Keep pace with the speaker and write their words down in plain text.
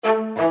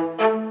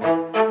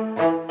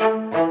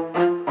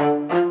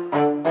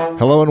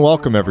Hello and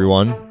welcome,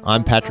 everyone.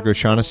 I'm Patrick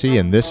O'Shaughnessy,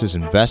 and this is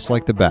Invest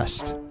Like the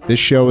Best. This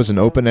show is an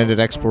open-ended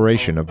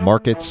exploration of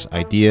markets,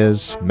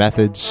 ideas,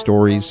 methods,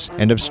 stories,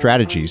 and of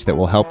strategies that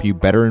will help you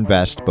better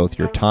invest both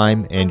your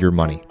time and your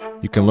money.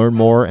 You can learn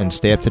more and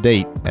stay up to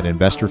date at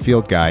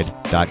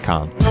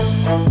investorfieldguide.com.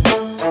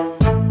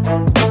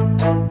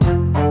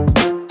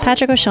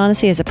 Patrick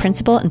O'Shaughnessy is a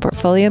principal and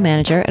portfolio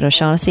manager at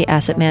O'Shaughnessy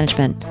Asset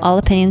Management. All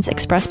opinions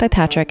expressed by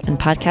Patrick and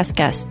podcast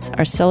guests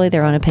are solely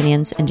their own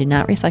opinions and do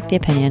not reflect the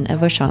opinion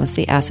of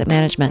O'Shaughnessy Asset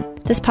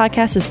Management. This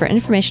podcast is for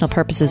informational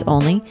purposes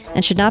only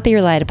and should not be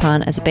relied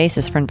upon as a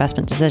basis for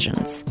investment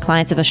decisions.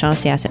 Clients of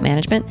O'Shaughnessy Asset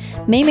Management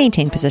may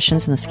maintain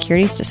positions in the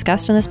securities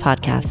discussed in this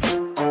podcast.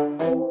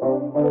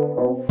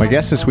 My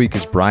guest this week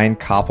is Brian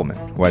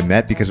Koppelman, who I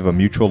met because of a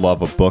mutual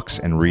love of books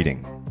and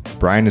reading.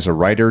 Brian is a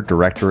writer,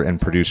 director, and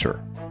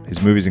producer. His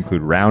movies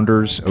include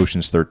Rounders,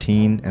 Ocean's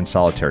 13, and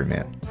Solitary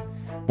Man.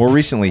 More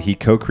recently, he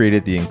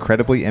co-created the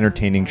incredibly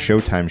entertaining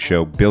Showtime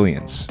show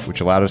Billions, which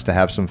allowed us to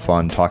have some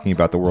fun talking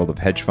about the world of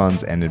hedge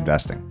funds and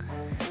investing.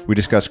 We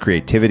discuss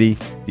creativity,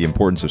 the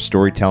importance of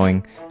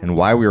storytelling, and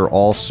why we are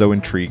all so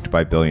intrigued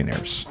by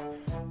billionaires.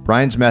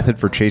 Brian's method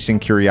for chasing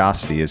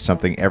curiosity is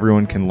something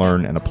everyone can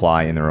learn and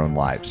apply in their own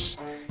lives.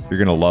 You're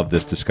going to love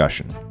this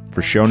discussion.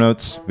 For show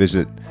notes,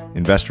 visit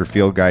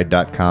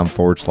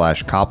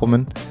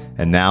investorfieldguide.com/Koppelman.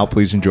 And now,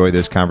 please enjoy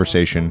this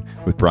conversation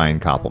with Brian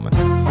Koppelman.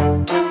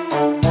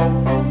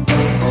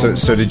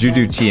 So did you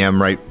do TM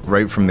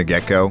right from the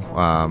get-go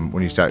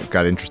when you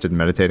got interested in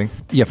meditating?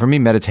 Yeah, for me,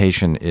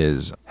 meditation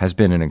has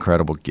been an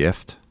incredible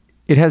gift.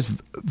 It has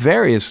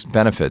various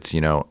benefits,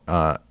 you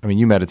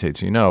meditate,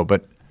 so you know,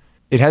 but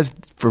it has,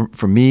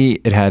 for me,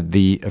 it had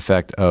the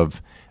effect of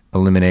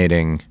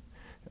eliminating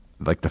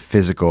like the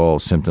physical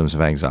symptoms of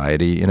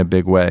anxiety in a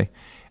big way.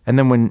 And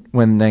then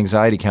when the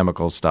anxiety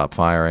chemicals stop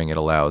firing, it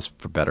allows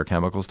for better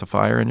chemicals to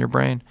fire in your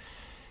brain.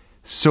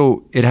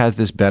 So it has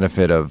this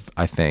benefit of,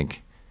 I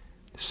think,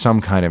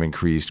 some kind of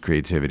increased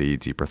creativity,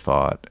 deeper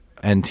thought.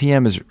 And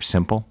TM is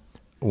simple.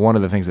 One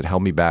of the things that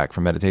held me back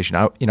from meditation,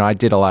 I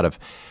did a lot of,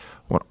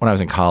 when I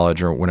was in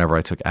college or whenever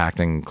I took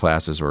acting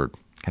classes or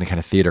kind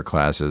of theater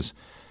classes,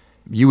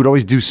 you would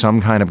always do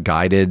some kind of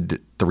guided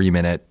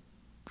 3-minute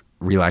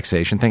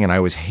relaxation thing. And I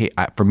always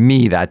for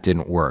me, that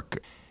didn't work.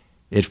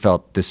 It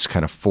felt this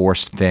kind of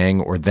forced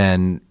thing, or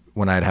then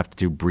when I'd have to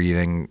do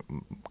breathing,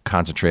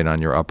 concentrate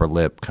on your upper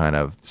lip kind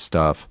of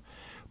stuff.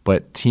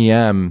 But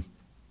TM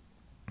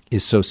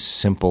is so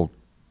simple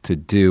to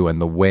do,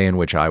 and the way in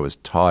which I was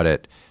taught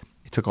it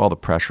took all the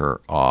pressure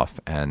off,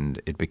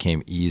 and it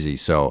became easy.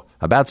 So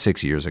about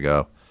 6 years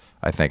ago,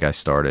 I think I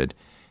started,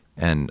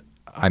 and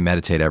I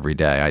meditate every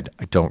day. I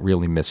don't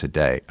really miss a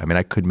day. I mean,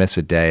 I could miss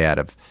a day out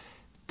of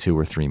 2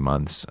 or 3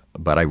 months,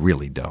 but I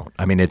really don't.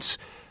 I mean,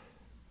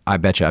 I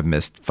bet you I've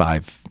missed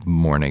 5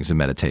 mornings of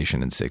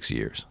meditation in 6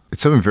 years.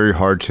 It's something very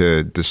hard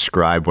to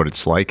describe what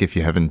it's like if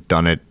you haven't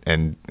done it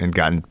and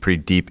gotten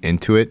pretty deep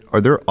into it.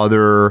 Are there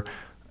other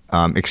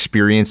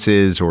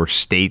experiences or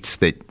states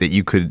that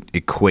you could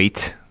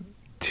equate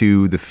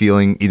to the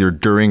feeling either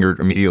during or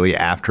immediately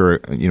after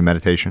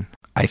meditation?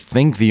 I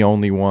think the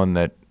only one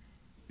that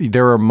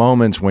there are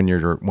moments when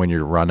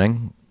you're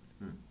running.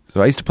 So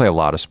I used to play a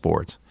lot of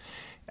sports,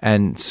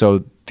 and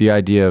so the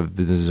idea of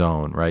the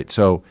zone, right?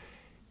 So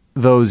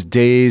those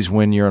days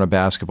when you're on a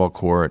basketball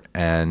court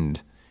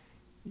and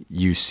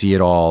you see it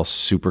all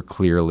super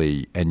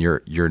clearly and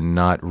you're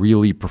not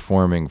really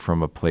performing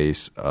from a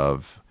place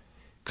of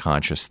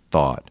conscious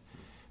thought,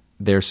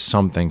 there's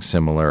something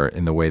similar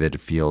in the way that it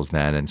feels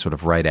then, and sort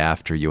of right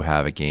after you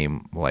have a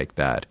game like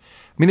that. I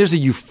mean, there's a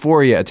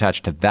euphoria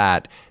attached to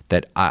that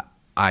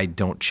I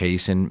don't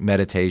chase in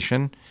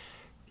meditation.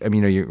 I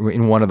mean, you're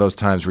in one of those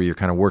times where you're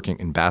kind of working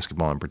in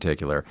basketball in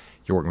particular,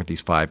 you're working with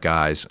these 5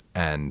 guys,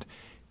 and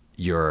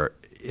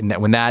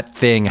when that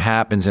thing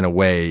happens in a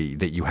way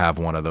that you have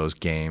one of those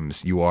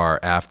games, you are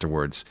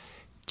afterwards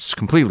just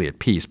completely at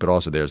peace, but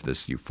also there's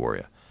this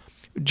euphoria.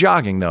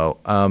 Jogging, though,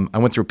 I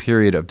went through a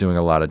period of doing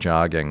a lot of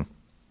jogging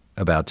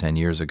about 10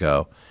 years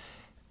ago,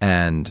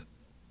 or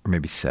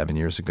maybe 7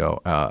 years ago,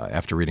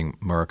 after reading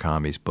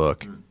Murakami's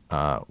book,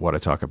 What I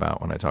Talk About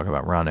When I Talk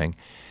About Running.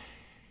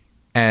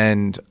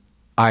 And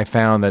I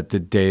found that the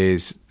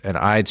days, and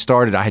I had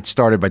started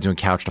by doing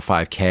couch to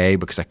 5K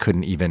because I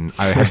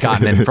had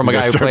gotten in from a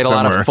guy who played a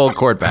lot of full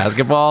court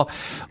basketball.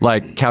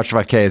 Like couch to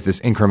 5K is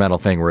this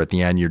incremental thing where at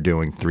the end you're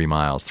doing 3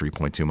 miles,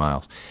 3.2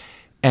 miles.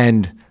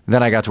 And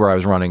then I got to where I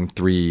was running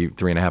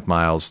 3.5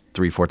 miles,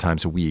 3-4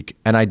 times a week.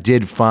 And I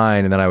did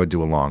fine. And then I would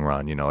do a long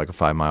run, like a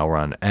 5-mile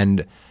run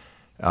and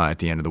at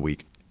the end of the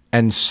week.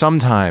 And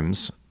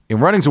sometimes,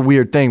 running's a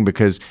weird thing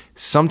because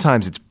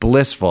sometimes it's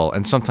blissful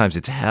and sometimes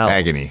it's hell.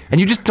 Agony. And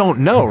you just don't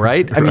know,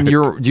 right? I mean,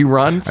 do you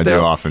run still? I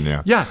do often,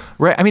 yeah. Yeah,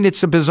 right. I mean,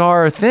 it's a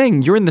bizarre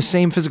thing. You're in the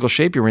same physical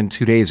shape you were in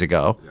 2 days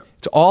ago. Yep.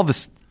 It's all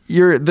this.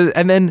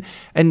 And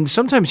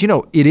sometimes,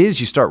 it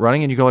is, you start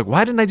running and you go like,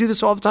 why didn't I do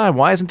this all the time?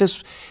 Why isn't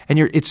this? And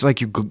it's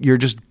like you're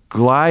just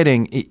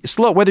gliding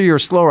slow, whether I'm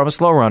a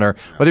slow runner,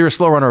 whether you're a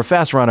slow runner or a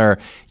fast runner,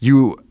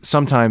 you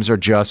sometimes are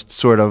just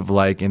sort of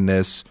like in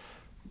this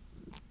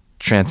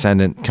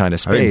transcendent kind of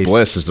space. I think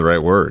bliss is the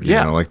right word. You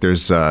Yeah. know, like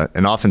there's,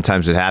 and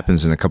oftentimes it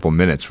happens in a couple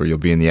minutes where you'll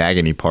be in the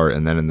agony part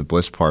and then in the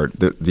bliss part.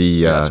 Well,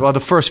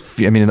 the first,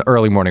 in the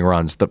early morning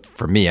runs,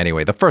 for me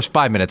anyway, the first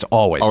 5 minutes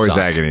always suck.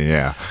 agony,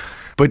 yeah.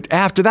 But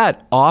after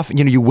that,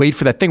 you wait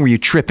for that thing where you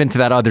trip into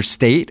that other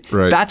state.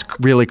 Right. That's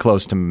really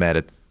close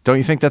to Don't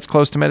you think that's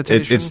close to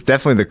meditation? It's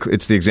definitely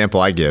it's the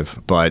example I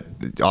give, but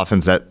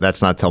often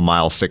that's not till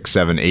mile 6,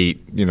 7,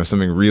 8.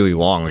 Something really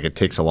long. Like it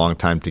takes a long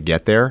time to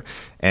get there.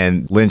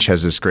 And Lynch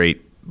has this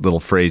great little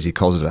phrase. He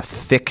calls it a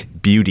thick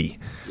beauty,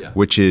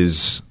 which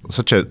is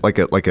such a like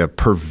a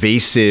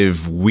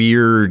pervasive,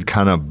 weird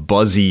kind of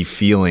buzzy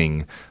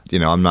feeling.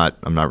 I'm not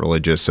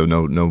religious, so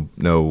no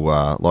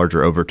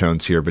larger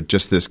overtones here, but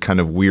just this kind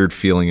of weird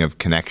feeling of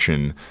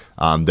connection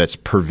that's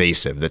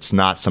pervasive. That's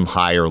not some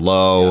high or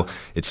low. Yeah.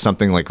 It's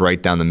something like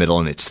right down the middle,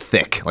 and it's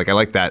thick. Like I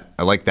like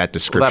that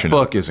description.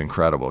 Well, that book is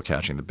incredible,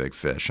 Catching the Big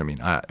Fish.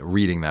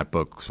 Reading that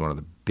book was one of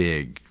the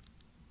big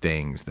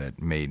things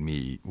that made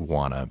me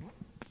want to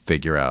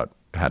figure out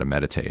how to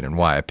meditate and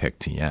why I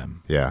picked TM.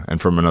 Yeah,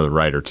 and from another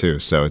writer too.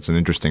 So it's an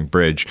interesting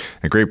bridge,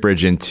 a great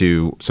bridge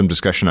into some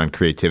discussion on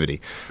creativity.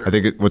 Sure. I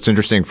think what's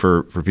interesting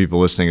for people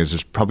listening is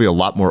there's probably a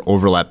lot more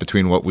overlap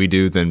between what we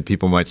do than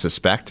people might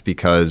suspect,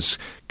 because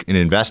in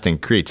investing,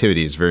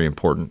 creativity is very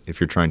important if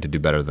you're trying to do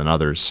better than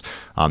others.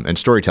 And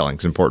storytelling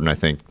is important, I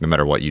think, no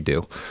matter what you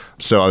do.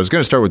 So I was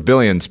going to start with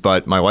Billions,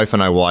 but my wife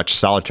and I watched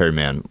Solitary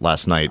Man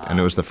last night, and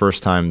it was the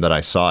first time that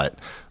I saw it.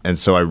 And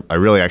so I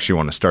really actually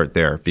want to start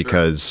there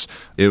because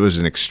it was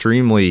an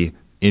extremely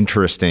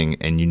interesting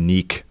and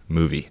unique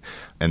movie.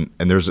 And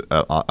there's,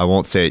 I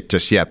won't say it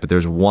just yet, but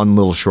there's one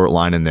little short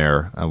line in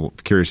there, I'm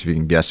curious if you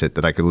can guess it,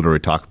 that I could literally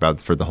talk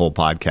about for the whole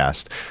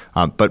podcast.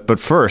 But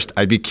first,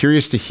 I'd be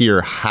curious to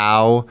hear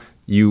how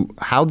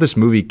this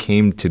movie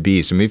came to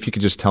be. So maybe if you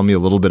could just tell me a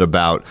little bit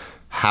about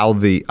how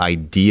the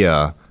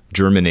idea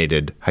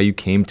germinated, how you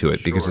came to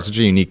it, because it's such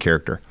a unique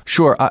character.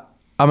 Sure.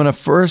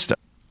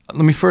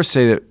 Let me first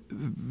say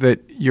that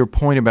your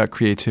point about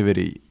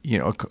creativity,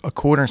 a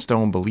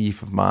cornerstone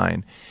belief of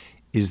mine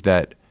is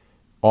that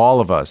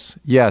all of us,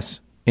 yes,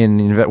 in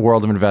the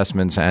world of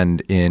investments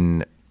and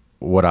in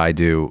what I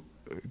do,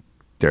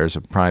 there's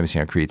a primacy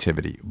on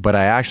creativity. But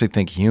I actually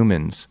think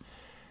humans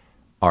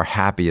are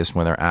happiest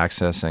when they're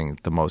accessing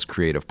the most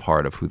creative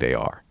part of who they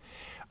are.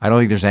 I don't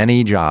think there's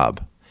any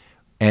job,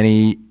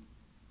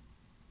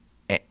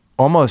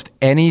 almost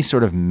any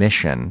sort of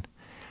mission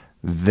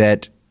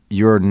that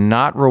you're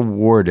not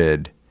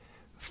rewarded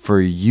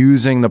for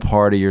using the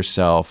part of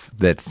yourself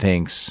that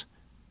thinks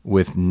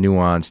with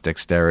nuance,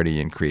 dexterity,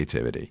 and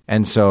creativity.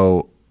 And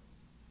so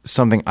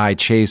something I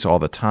chase all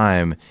the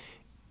time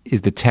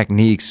is the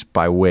techniques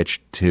by which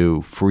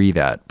to free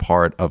that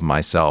part of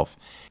myself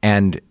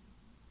and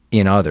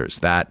in others.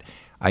 That,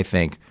 I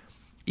think,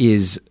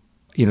 is,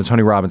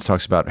 Tony Robbins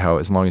talks about how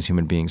as long as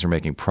human beings are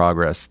making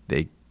progress,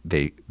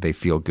 they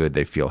feel good,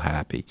 they feel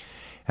happy.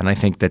 And I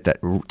think that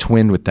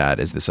twinned with that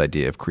is this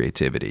idea of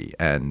creativity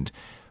and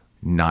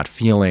not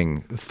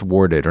feeling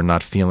thwarted or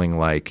not feeling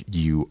like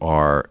you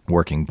are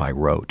working by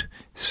rote.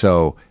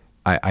 So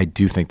I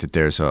do think that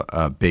there's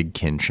a big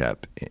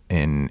kinship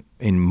in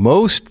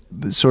most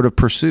sort of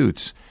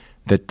pursuits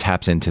that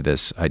taps into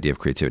this idea of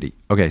creativity.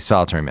 Okay,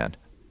 Solitary Man.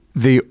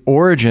 The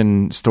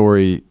origin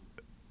story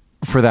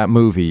for that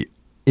movie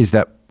is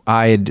that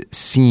I'd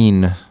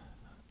seen,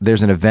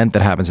 there's an event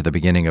that happens at the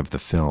beginning of the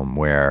film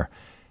where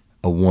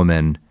a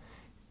woman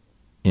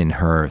in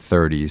her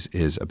 30s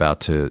is about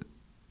to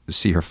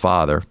see her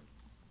father,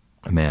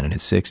 a man in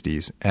his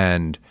 60s,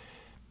 and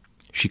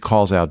she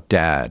calls out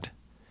Dad,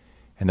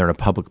 and they're in a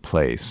public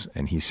place,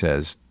 and he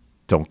says,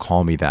 "Don't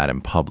call me that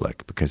in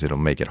public because it'll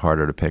make it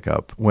harder to pick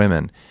up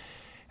women."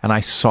 And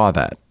I saw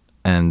that,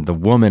 and the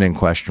woman in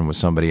question was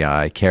somebody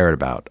I cared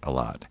about a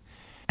lot.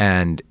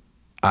 And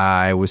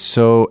I was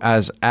so,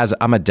 as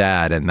I'm a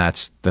dad, and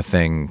that's the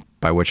thing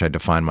by which I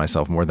define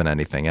myself more than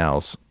anything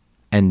else,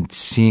 and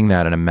seeing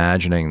that and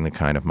imagining the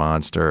kind of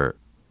monster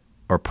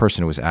or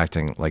person who was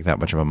acting like that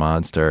much of a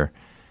monster,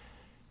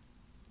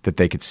 that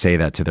they could say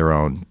that to their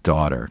own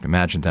daughter.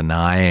 Imagine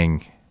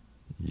denying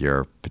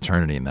your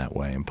paternity in that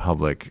way in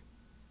public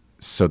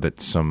so that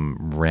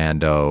some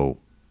rando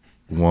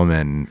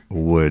woman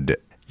would,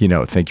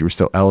 think you were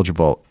still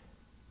eligible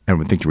and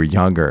would think you were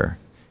younger.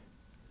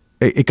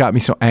 It got me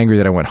so angry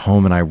that I went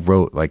home and I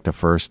wrote like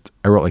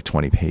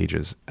 20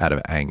 pages out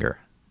of anger.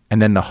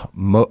 And then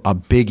a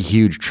big,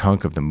 huge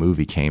chunk of the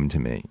movie came to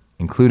me,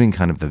 including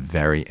kind of the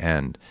very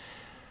end.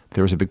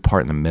 There was a big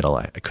part in the middle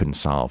I couldn't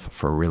solve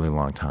for a really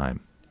long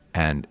time.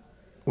 And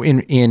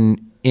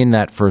in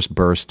that first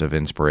burst of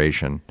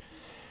inspiration,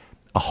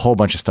 a whole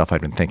bunch of stuff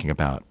I'd been thinking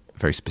about, a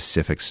very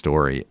specific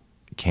story,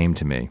 came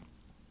to me.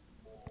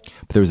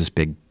 But there was this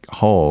big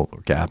hole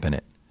or gap in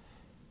it.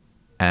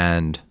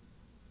 And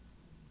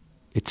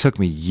it took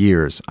me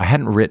years. I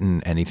hadn't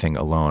written anything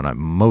alone.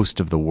 Most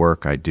of the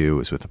work I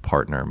do is with a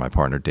partner, my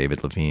partner,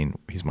 David Levine.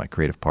 He's my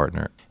creative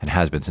partner and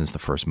has been since the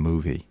first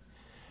movie.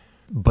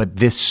 But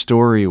this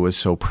story was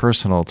so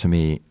personal to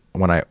me.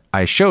 When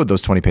I showed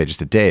those 20 pages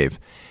to Dave,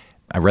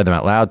 I read them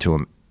out loud to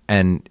him.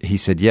 And he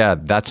said, yeah,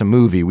 that's a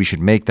movie. We should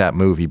make that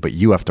movie, but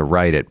you have to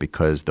write it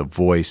because the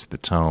voice, the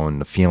tone,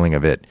 the feeling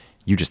of it,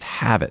 you just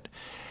have it.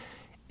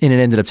 And it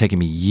ended up taking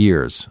me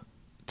years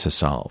to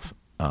solve.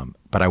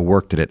 But I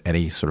worked at it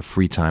any sort of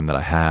free time that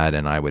I had,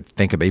 and I would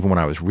think about, even when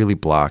I was really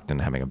blocked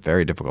and having a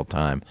very difficult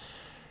time,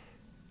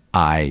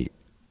 I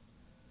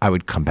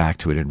would come back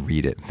to it and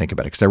read it and think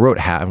about it. Because I wrote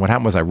half, and what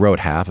happened was I wrote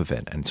half of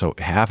it. And so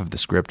half of the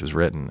script was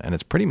written, and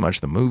it's pretty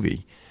much the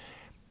movie.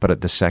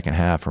 But the second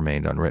half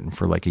remained unwritten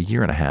for like a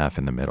year and a half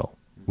in the middle,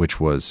 which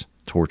was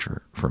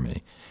torture for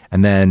me.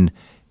 And then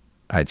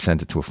I'd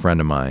sent it to a friend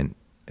of mine,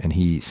 and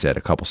he said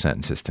a couple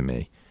sentences to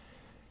me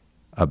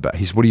about,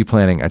 he said, what are you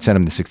planning? I'd sent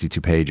him the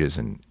 62 pages,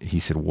 and he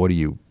said, what are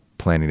you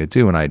planning to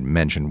do? And I'd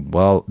mentioned,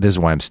 well, this is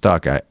why I'm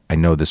stuck. I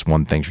know this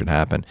one thing should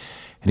happen.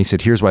 And he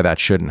said, here's why that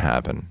shouldn't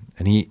happen.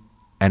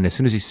 And as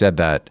soon as he said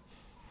that,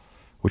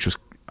 which was,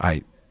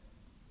 I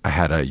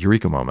had a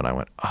eureka moment. I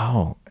went,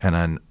 oh, and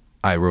then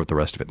I wrote the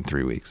rest of it in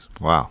 3 weeks.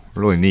 Wow,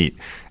 really neat.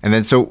 And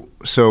then so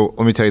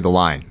let me tell you the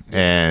line,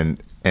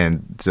 and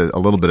it's a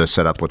little bit of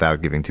setup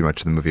without giving too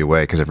much of the movie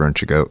away because everyone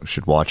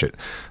should watch it.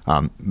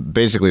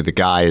 Basically, the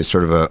guy is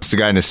sort of it's the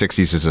guy in his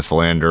 60s is a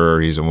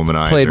philanderer. He's a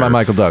womanizer. Played by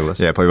Michael Douglas.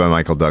 Yeah, played by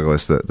Michael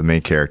Douglas, the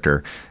main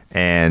character.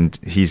 And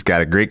he's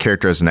got a great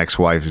character as an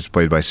ex-wife who's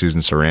played by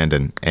Susan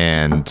Sarandon.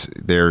 And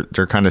they're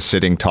kind of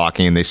sitting,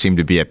 talking, and they seem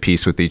to be at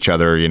peace with each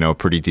other,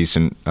 pretty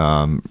decent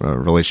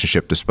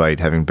relationship despite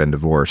having been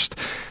divorced.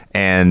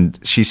 And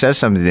she says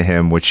something to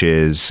him, which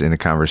is, in a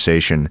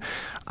conversation,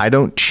 I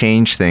don't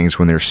change things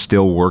when they're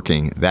still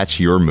working. That's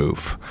your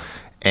move.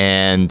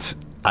 And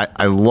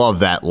I love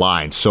that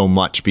line so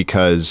much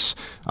because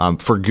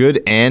for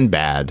good and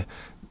bad,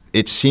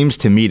 it seems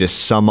to me to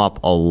sum up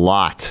a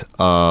lot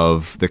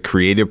of the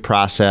creative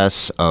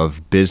process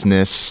of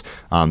business,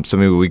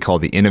 something we call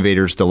the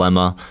innovator's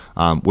dilemma,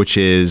 which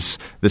is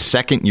the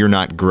second you're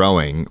not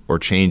growing or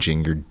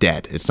changing, you're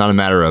dead. It's not a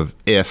matter of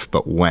if,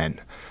 but when.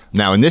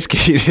 Now, in this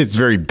case, it's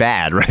very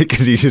bad, right?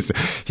 Because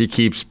he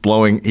keeps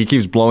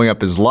blowing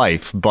up his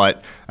life.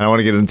 But I want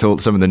to get into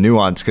some of the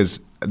nuance because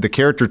the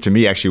character to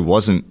me actually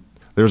wasn't.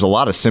 There was a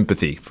lot of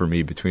sympathy for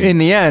me between. In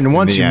the end,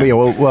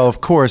 well,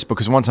 of course,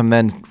 because once I'm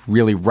then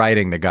really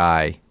writing the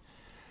guy,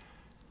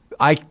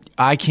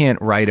 I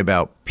can't write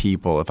about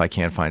people if I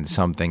can't find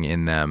something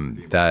in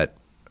them that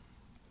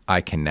I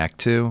connect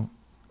to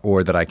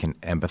or that I can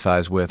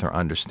empathize with or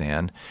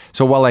understand.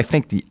 So while I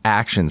think the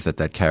actions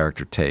that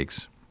character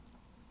takes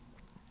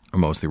are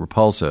mostly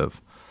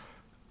repulsive,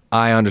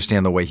 I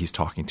understand the way he's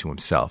talking to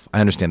himself. I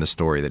understand the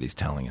story that he's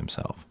telling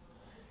himself.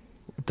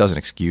 It doesn't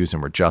excuse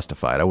him or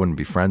justify it. I wouldn't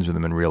be friends with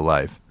him in real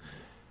life.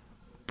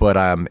 But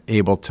I'm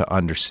able to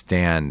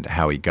understand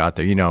how he got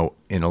there.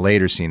 In a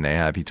later scene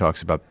he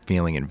talks about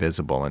feeling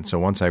invisible. And so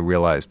once I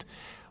realized,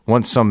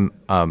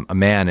 a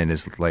man in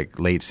his late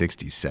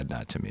 60s said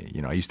that to me.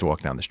 I used to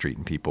walk down the street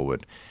and people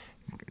would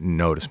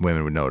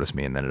women would notice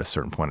me, and then at a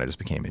certain point I just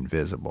became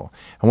invisible.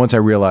 And once I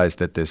realized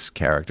that this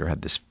character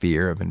had this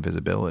fear of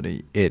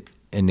invisibility, it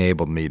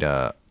enabled me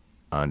to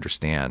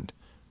understand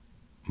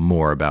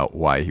more about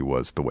why he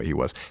was the way he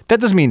was. That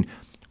doesn't mean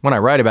when I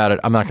write about it,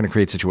 I'm not going to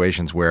create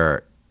situations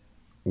where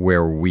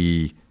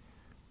we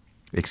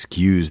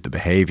excuse the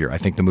behavior. I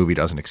think the movie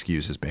doesn't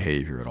excuse his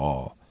behavior at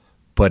all,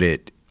 but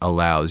it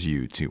allows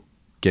you to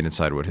get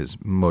inside what his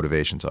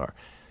motivations are.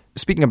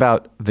 Speaking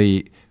about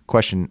the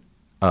question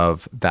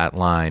of that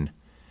line,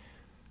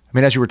 I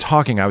mean, as you were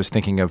talking, I was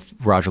thinking of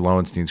Roger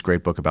Lowenstein's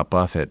great book about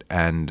Buffett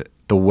and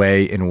the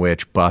way in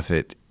which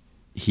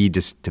he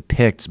just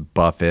depicts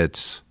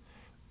Buffett's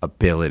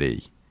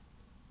ability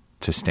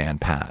to stand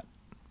pat,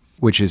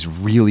 which is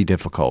really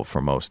difficult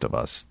for most of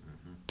us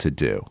to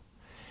do.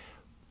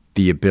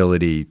 The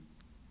ability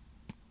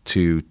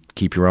to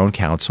keep your own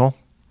counsel,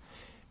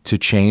 to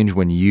change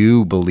when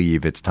you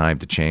believe it's time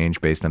to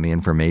change based on the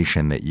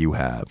information that you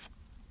have.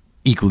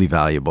 Equally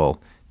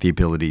valuable, the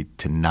ability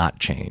to not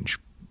change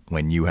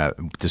when you have,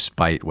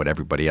 despite what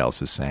everybody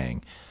else is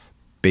saying,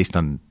 based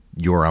on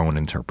your own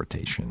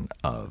interpretation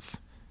of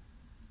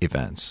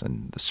events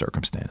and the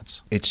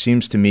circumstance. It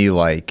seems to me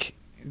like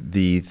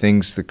the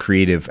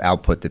creative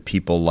output that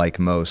people like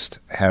most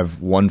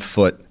have one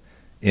foot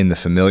in the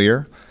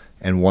familiar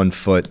and one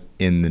foot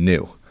in the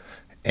new.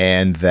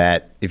 And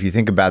that if you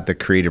think about the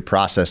creative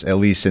process, at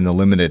least in the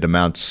limited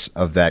amounts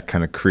of that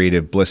kind of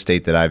creative bliss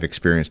state that I've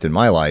experienced in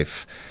my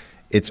life,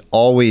 there's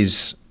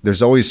always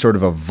sort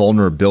of a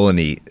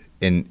vulnerability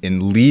in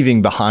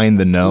leaving behind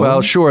the known.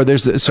 Well, sure.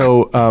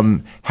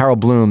 Harold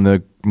Bloom,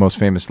 the most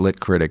famous lit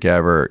critic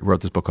ever,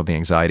 wrote this book called The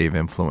Anxiety of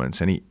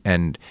Influence,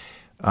 and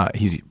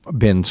he's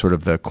been sort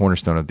of the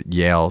cornerstone of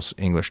Yale's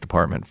English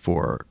department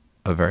for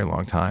a very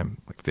long time,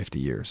 like 50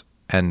 years.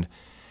 And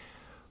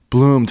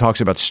Bloom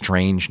talks about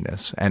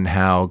strangeness and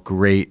how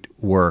great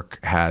work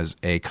has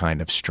a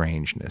kind of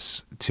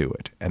strangeness to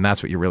it. And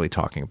that's what you're really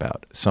talking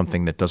about,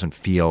 something that doesn't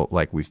feel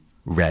like we've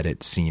read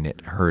it, seen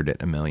it, heard it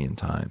a million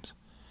times.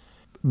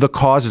 The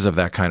causes of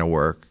that kind of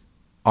work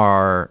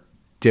are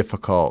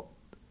difficult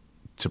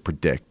to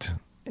predict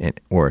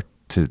or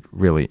to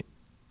really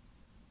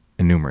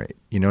enumerate.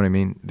 You know what I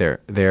mean? There's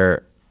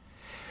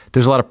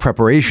a lot of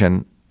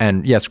preparation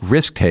and, yes,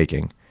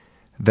 risk-taking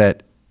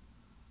that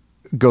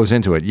goes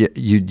into it.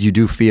 You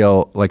do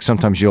feel like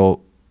sometimes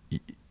you'll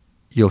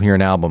hear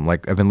an album.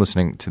 Like I've been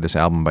listening to this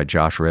album by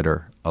Josh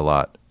Ritter a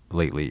lot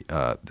lately,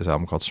 this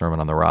album called Sermon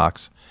on the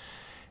Rocks.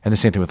 And the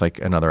same thing with like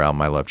another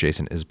album I love,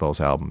 Jason Isbell's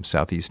album,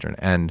 Southeastern.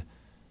 And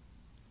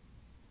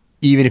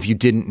even if you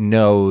didn't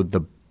know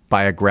the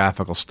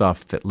biographical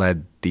stuff that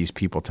led these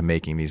people to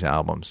making these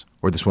albums,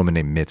 or this woman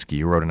named Mitski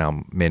who wrote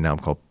made an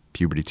album called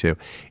Puberty 2,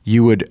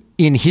 you would,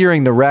 in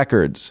hearing the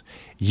records,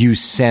 you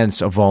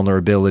sense a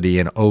vulnerability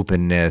and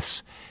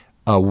openness,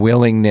 a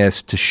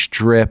willingness to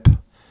strip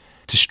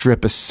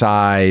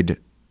aside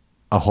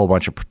a whole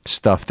bunch of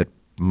stuff that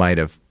might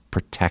have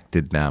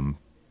protected them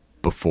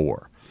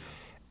before.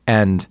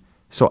 And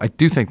so I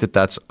do think that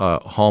that's a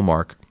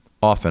hallmark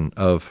often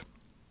of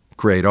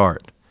great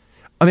art.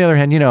 On the other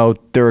hand,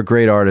 there are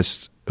great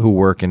artists who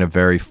work in a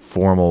very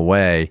formal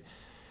way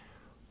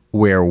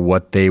where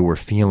what they were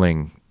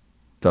feeling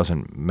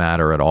doesn't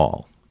matter at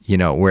all,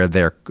 where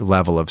their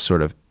level of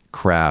sort of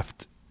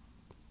craft,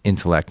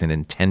 intellect, and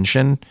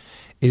intention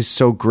is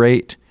so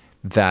great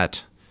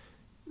that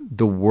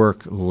the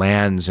work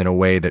lands in a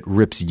way that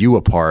rips you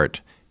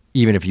apart,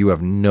 even if you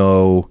have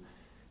no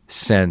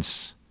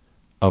sense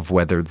of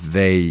whether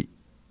they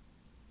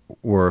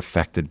were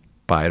affected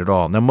by it at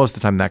all. Now, most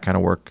of the time, that kind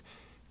of work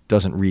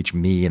doesn't reach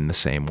me in the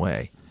same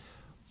way,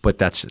 but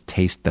that's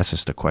taste. That's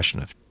just a question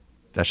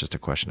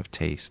of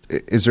taste.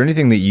 Is there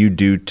anything that you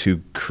do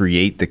to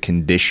create the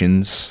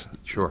conditions?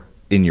 Sure.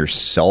 In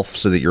yourself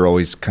so that you're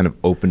always kind of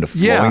open to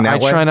flowing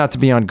that way? I try not to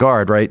be on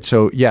guard, right?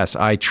 So yes,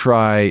 I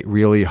try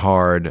really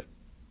hard.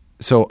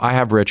 So I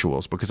have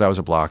rituals because I was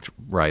a blocked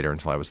writer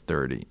until I was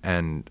 30.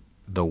 And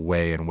the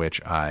way in which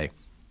I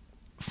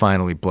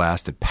finally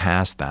blasted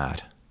past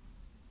that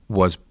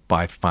was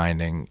by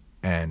finding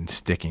and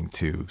sticking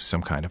to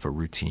some kind of a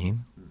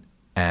routine.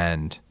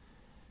 And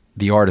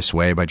The Artist's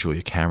Way by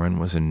Julia Cameron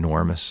was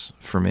enormous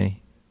for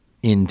me.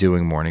 In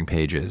doing morning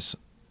pages,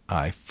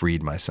 I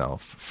freed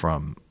myself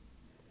from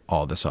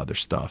all this other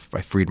stuff.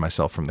 I freed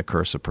myself from the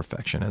curse of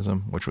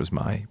perfectionism, which was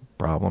my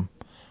problem,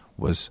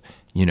 was,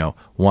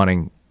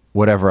 wanting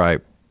whatever I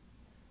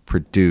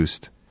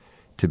produced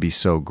to be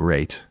so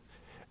great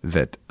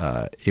that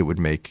it would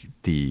make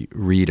the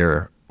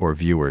reader or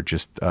viewer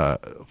just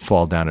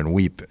fall down and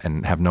weep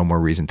and have no more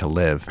reason to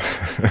live.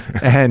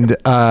 And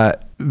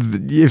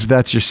if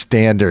that's your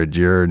standard,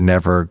 you're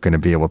never going to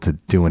be able to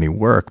do any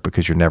work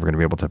because you're never going to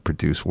be able to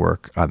produce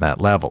work on that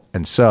level.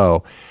 And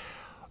so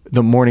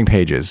the morning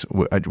pages,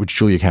 which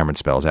Julia Cameron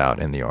spells out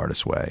in The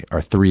Artist's Way,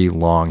 are 3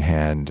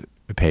 longhand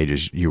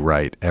pages you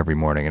write every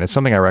morning. And it's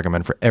something I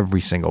recommend for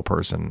every single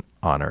person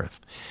on earth.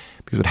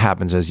 Because what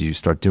happens as you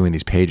start doing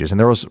these pages, and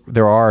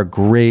there are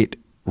great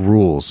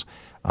rules.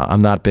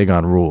 I'm not big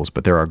on rules,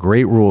 but there are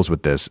great rules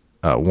with this.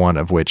 One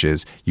of which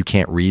is you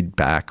can't read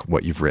back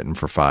what you've written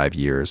for 5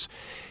 years.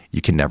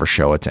 You can never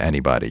show it to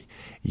anybody.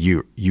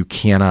 You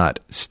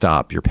cannot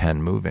stop your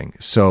pen moving.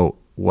 So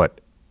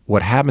what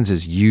happens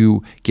is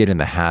you get in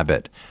the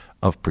habit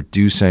of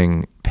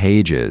producing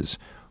pages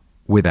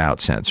without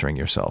censoring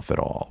yourself at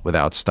all,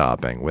 without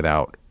stopping,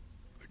 without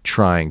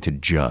trying to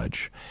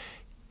judge.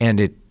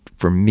 And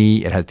for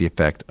me, it has the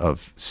effect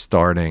of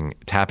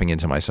tapping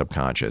into my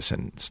subconscious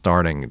and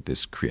starting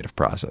this creative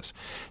process.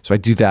 So I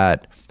do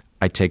that.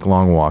 I take a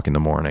long walk in the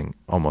morning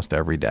almost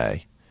every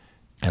day,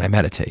 and I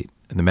meditate.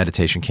 And the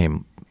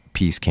meditation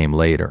piece came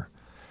later.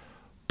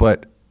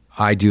 But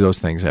I do those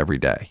things every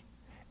day.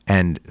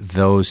 And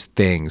those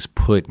things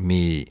put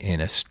me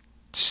in a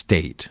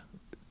state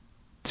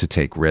to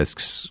take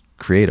risks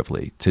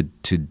creatively, to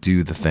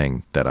do the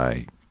thing that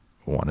I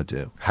want to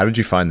do. How did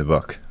you find the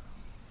book?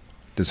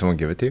 Did someone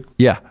give it to you?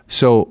 Yeah.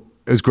 So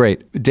it was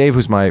great. Dave,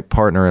 who's my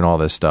partner in all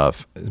this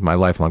stuff, is my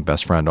lifelong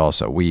best friend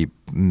also. We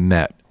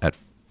met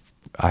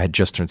I had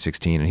just turned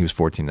 16 and he was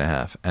 14 and a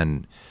half.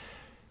 And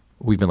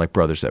we've been like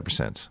brothers ever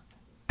since.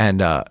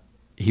 And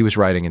he was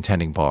writing and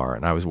tending bar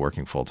and I was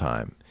working full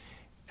time.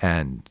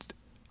 And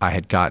I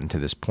had gotten to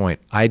this point.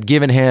 I had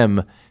given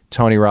him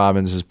Tony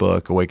Robbins'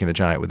 book, Awaken the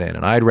Giant Within.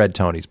 And I had read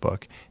Tony's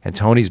book. And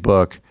Tony's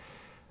book,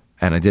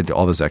 and I did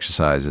all those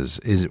exercises,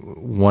 is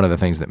one of the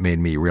things that made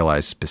me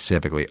realize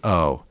specifically,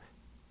 oh,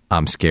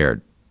 I'm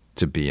scared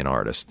to be an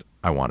artist.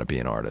 I want to be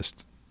an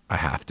artist. I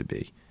have to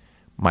be.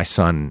 My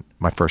son,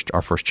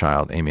 our first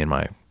child, Amy and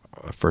my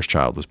first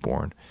child was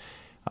born.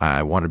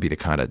 I want to be the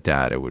kind of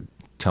dad that would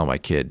tell my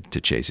kid to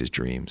chase his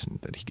dreams and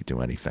that he could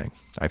do anything.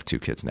 I have 2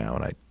 kids now,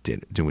 and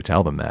I would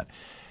tell them that.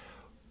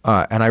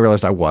 And I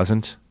realized I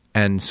wasn't.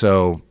 And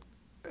so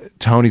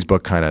Tony's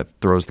book kind of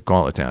throws the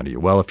gauntlet down to you.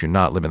 Well, if you're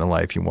not living the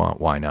life you want,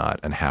 why not?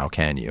 And how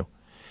can you?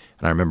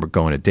 And I remember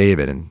going to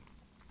David and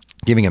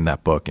giving him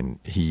that book, and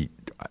he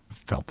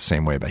felt the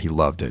same way, but he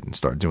loved it and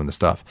started doing the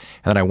stuff.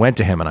 And then I went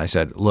to him and I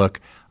said,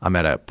 look, I'm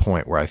at a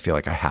point where I feel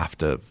like I have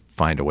to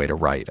find a way to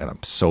write, and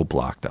I'm so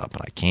blocked up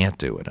and I can't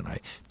do it, and I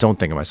don't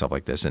think of myself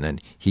like this. And then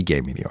he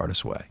gave me The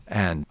Artist's Way,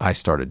 and I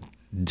started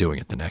doing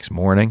it the next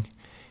morning.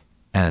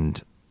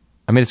 And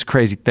I mean, it's a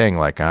crazy thing.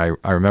 Like I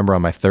remember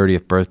on my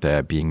 30th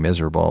birthday being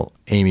miserable.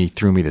 Amy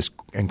threw me this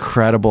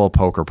incredible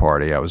poker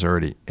party. I was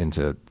already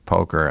into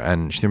poker,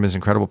 and she threw me this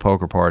incredible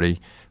poker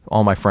party.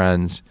 All my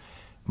friends.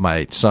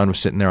 My son was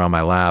sitting there on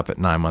my lap at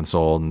 9 months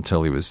old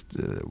until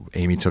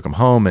Amy took him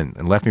home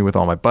and left me with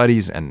all my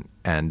buddies. And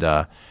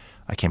I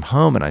came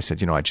home and I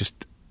said,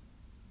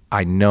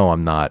 I know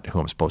I'm not who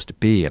I'm supposed to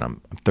be, and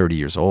I'm 30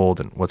 years old,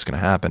 and what's going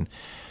to happen?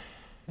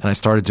 And I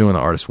started doing the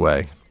artist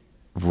way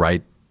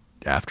right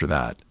after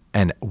that.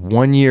 And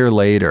 1 year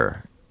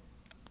later,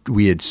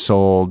 we had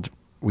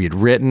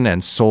written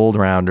and sold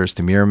Rounders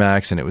to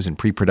Miramax, and it was in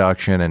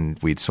pre-production, and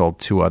we'd sold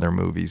 2 other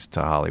movies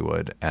to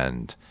Hollywood,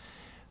 and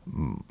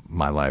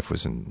my life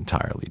was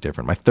entirely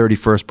different. My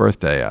 31st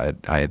birthday,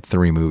 I had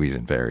 3 movies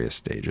in various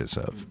stages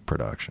of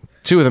production.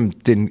 2 of them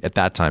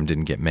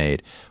didn't get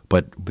made,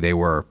 but they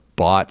were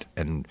bought,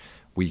 and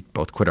we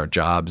both quit our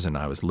jobs, and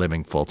I was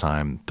living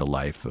full-time the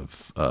life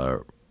of a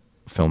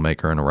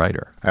filmmaker and a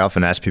writer. I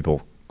often ask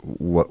people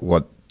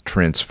what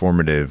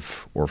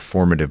transformative or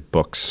formative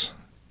books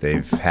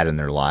they've had in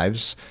their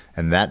lives,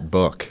 and that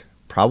book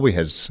probably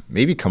has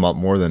maybe come up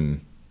more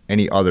than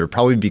any other,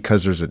 probably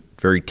because there's a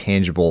very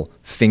tangible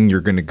thing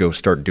you're going to go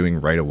start doing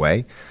right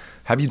away.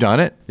 Have you done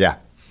it? Yeah.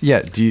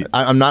 Yeah.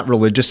 I'm not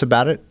religious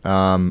about it.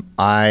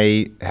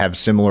 I have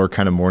similar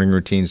kind of morning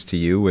routines to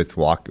you with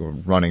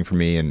running for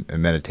me and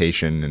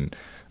meditation,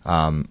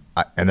 and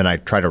then I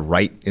try to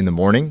write in the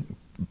morning,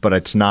 but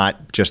it's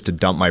not just to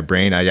dump my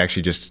brain. I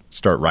actually just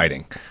start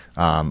writing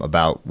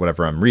about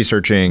whatever I'm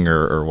researching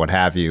or what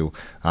have you.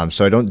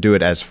 So I don't do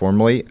it as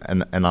formally,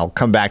 and I'll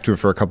come back to it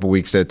for a couple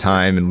weeks at a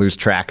time and lose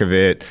track of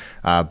it.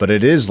 But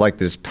it is like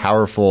this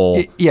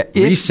powerful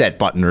reset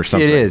button or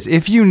something. It is.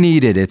 If you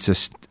need it,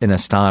 it's an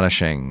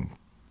astonishing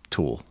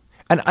tool.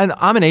 And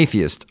I'm an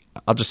atheist.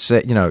 I'll just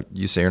say,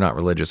 you say you're not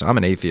religious. I'm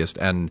an atheist,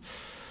 and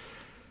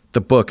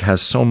the book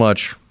has so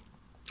much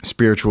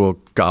spiritual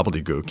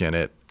gobbledygook in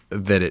it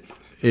that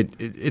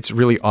it's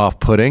really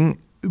off-putting,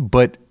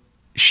 but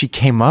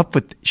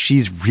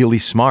she's really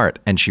smart,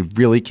 and she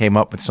really came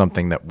up with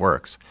something that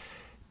works.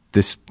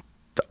 The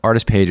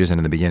artist pages and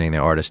in the beginning, the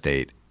artist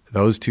date,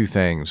 those 2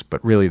 things,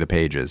 but really the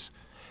pages.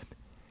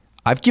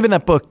 I've given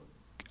that book,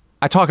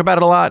 I talk about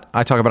it a lot.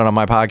 I talk about it on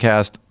my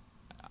podcast.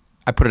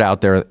 I put it out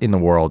there in the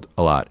world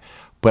a lot,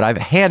 but I've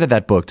handed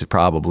that book to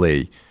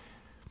probably,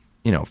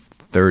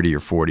 30 or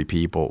 40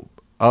 people.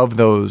 Of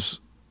those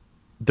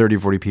 30 or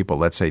 40 people,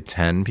 let's say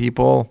 10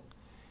 people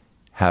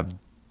have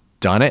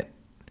done it.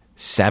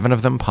 7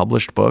 of them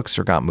published books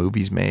or got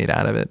movies made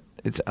out of it.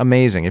 It's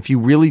amazing. If you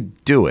really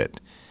do it,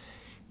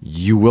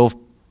 you will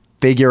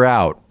figure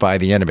out by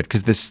the end of it,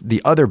 because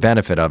the other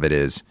benefit of it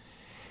is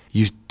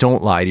you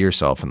don't lie to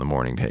yourself in the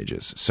morning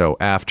pages. So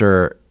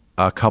after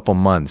a couple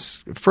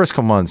months, first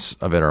couple months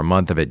of it or a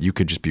month of it, you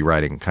could just be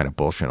writing kind of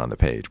bullshit on the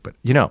page. But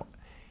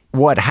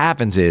what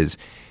happens is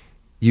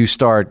you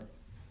start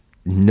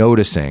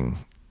noticing,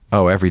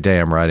 every day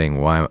I'm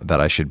writing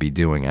that I should be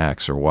doing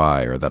X or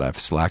Y, or that I've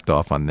slacked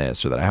off on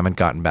this, or that I haven't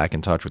gotten back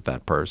in touch with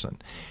that person.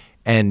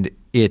 And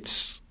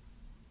it's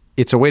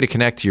a way to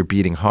connect to your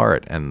beating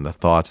heart and the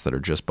thoughts that are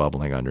just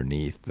bubbling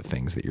underneath, the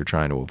things that you're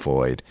trying to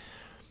avoid,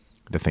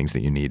 the things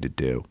that you need to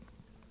do.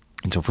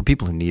 And so for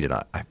people who need it,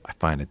 I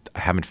find I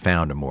haven't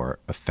found a more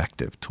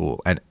effective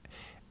tool.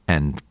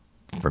 And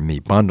for me,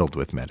 bundled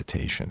with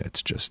meditation,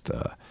 it's just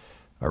a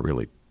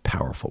really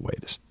powerful way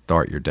to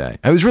start your day.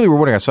 It was really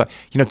rewarding. I saw,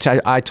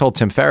 I told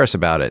Tim Ferriss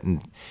about it,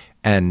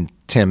 and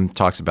Tim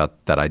talks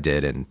about that I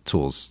did in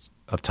Tools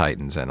of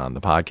Titans and on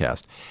the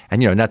podcast.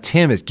 And now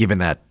Tim has given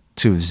that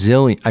to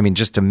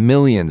just to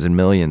millions and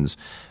millions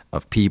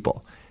of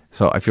people.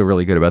 So I feel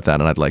really good about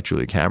that, and I'd like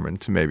Julia Cameron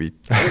to maybe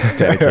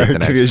dedicate the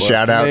next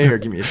book to me, or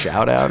give me a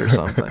shout out or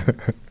something.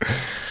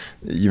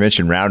 You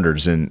mentioned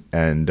Rounders, and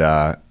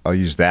I'll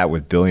use that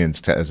with Billions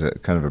as a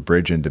kind of a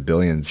bridge into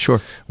Billions. Sure.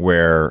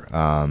 Where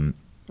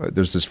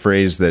there's this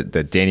phrase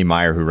that Danny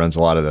Meyer, who runs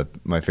a lot of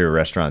my favorite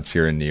restaurants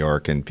here in New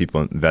York, and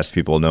people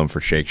know him for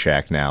Shake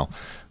Shack now,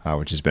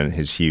 which has been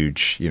his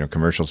huge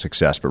commercial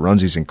success, but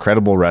runs these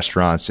incredible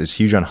restaurants, is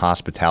huge on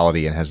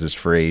hospitality, and has this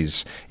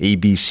phrase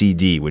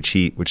ABCD,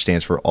 which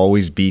stands for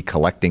always be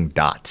collecting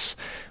dots,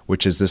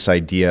 which is this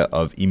idea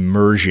of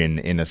immersion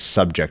in a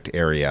subject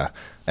area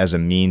as a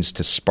means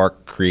to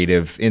spark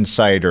creative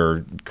insight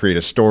or create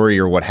a story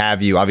or what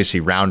have you. Obviously,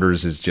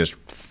 Rounders is just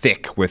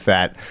thick with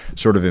that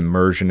sort of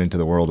immersion into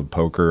the world of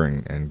poker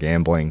and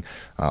gambling.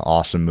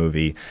 Awesome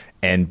movie.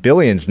 And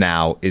Billions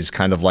now is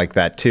kind of like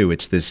that too.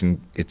 It's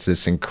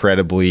this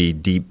incredibly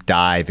deep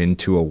dive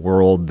into a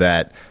world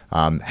that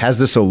has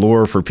this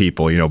allure for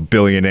people,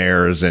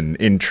 billionaires and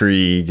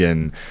intrigue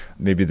and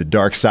maybe the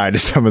dark side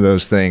of some of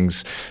those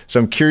things. So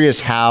I'm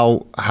curious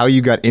how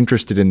you got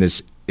interested in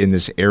this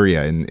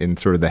area, in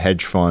sort of the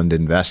hedge fund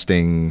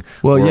investing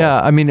world.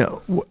 Yeah, I mean,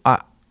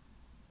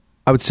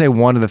 I would say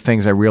one of the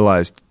things I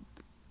realized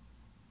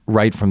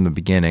right from the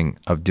beginning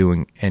of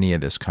doing any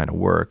of this kind of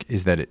work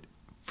is that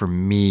for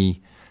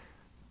me,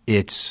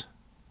 if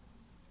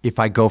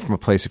I go from a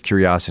place of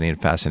curiosity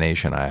and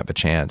fascination, I have a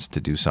chance to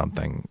do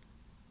something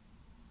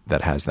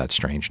that has that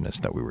strangeness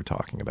that we were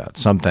talking about.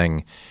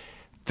 Something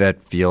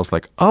that feels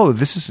like, oh,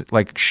 this is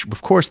like,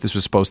 of course this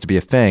was supposed to be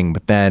a thing,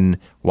 but then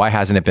why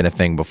hasn't it been a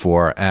thing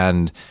before?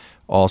 And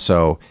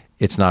also,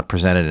 it's not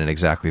presented in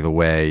exactly the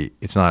way,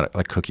 it's not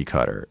like cookie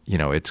cutter,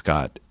 it's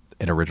got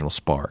an original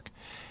spark.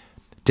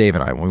 Dave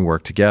and I, when we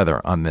worked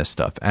together on this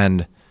stuff,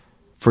 and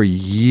for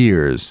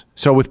years,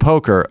 so with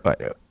poker,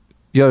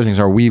 the other things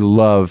are we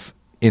love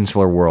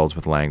insular worlds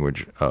with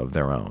language of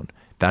their own.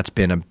 That's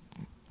been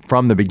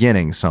from the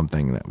beginning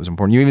something that was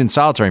important. Even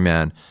Solitary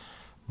Man,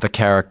 the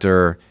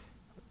character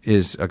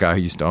is a guy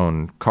who used to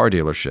own car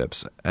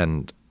dealerships,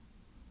 and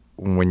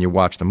when you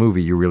watch the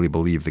movie, you really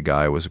believe the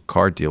guy was a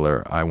car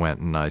dealer. I went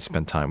and I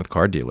spent time with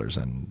car dealers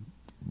and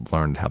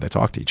learned how they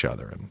talk to each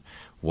other and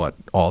what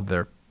all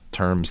their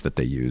terms that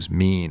they use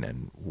mean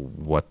and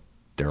what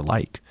they're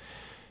like.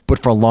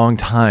 But for a long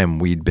time,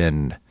 we'd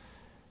been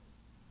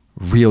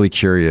really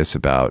curious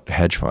about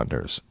hedge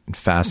funders and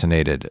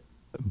fascinated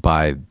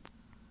by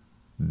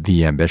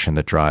the ambition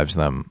that drives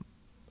them,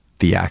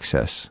 the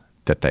access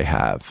that they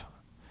have,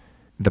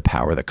 the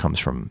power that comes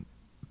from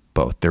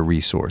both their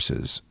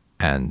resources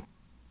and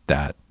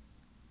that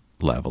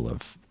level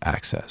of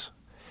access,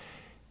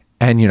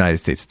 and United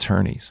States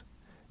attorneys.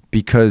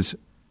 Because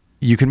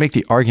you can make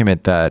the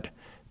argument that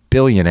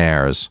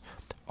billionaires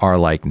are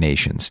like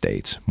nation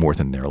states more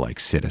than they're like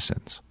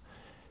citizens.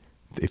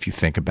 If you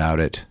think about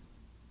it,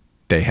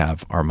 they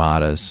have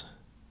armadas,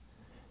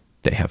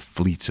 they have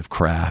fleets of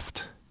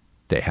craft,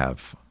 they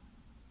have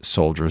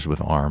soldiers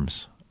with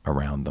arms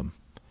around them.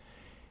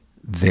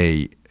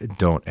 They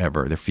don't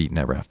ever, their feet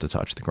never have to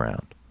touch the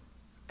ground.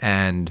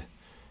 And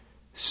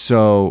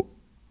so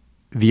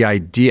the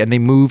idea, and they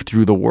move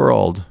through the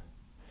world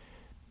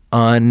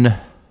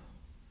unchecked,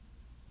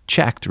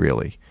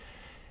 really.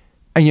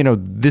 And,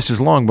 this is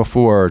long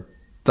before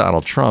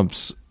Donald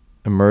Trump's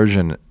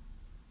immersion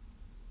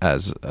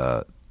as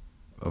a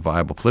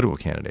viable political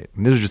candidate.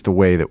 And this is just the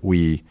way that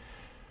we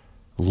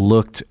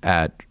looked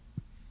at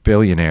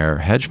billionaire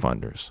hedge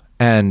funders.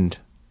 And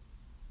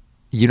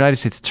United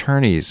States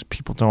attorneys,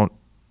 people don't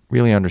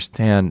really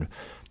understand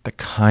the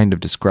kind of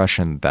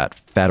discretion that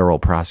federal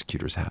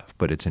prosecutors have,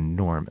 but it's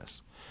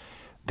enormous.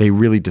 They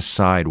really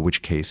decide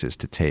which cases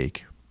to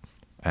take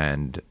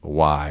and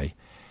why,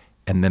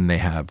 and then they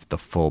have the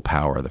full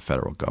power of the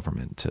federal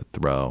government to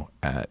throw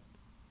at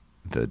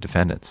the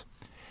defendants.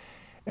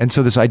 And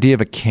so this idea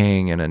of a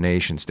king and a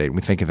nation state,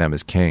 we think of them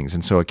as kings,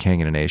 and so a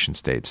king and a nation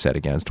state set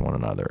against one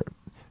another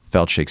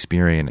felt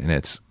Shakespearean in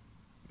its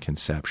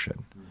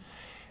conception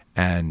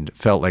and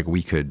felt like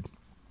we could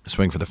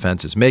swing for the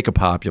fences, make a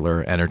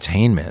popular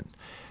entertainment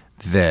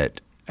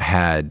that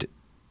had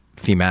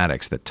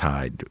thematics that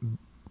tied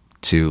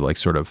to like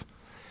sort of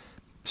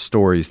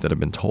stories that have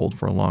been told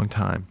for a long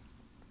time,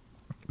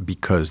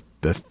 because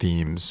the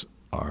themes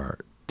are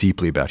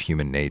deeply about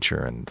human nature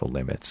and the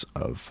limits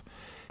of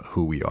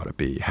who we ought to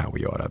be, how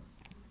we ought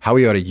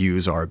to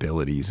use our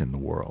abilities in the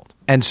world.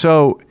 And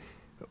so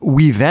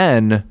we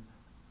then,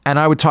 and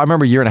I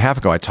remember a year and a half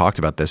ago, I talked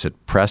about this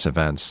at press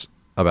events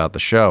about the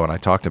show, and I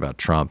talked about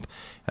Trump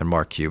and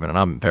Mark Cuban, and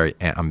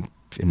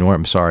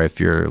I'm sorry if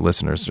your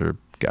listeners are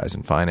guys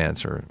in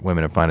finance or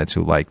women in finance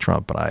who like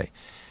Trump, but I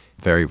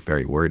very,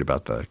 very worried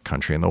about the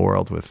country and the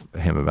world with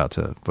him about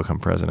to become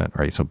president,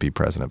 or he'll be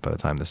president by the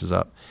time this is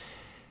up.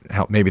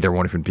 Maybe there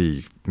won't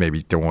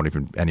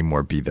even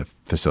anymore be the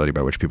facility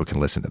by which people can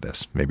listen to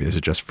this. Maybe this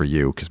is just for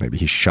you because maybe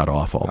he shut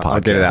off all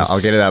podcasts. I'll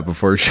get it out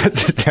before he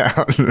shuts it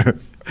down.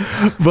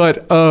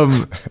 But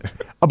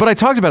I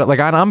talked about it.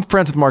 Like, I'm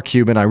friends with Mark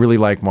Cuban. I really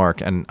like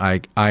Mark, and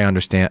I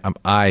understand.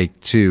 I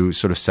too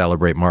sort of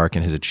celebrate Mark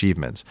and his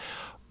achievements.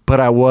 But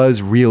I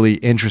was really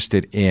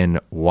interested in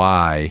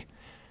why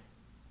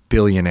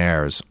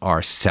billionaires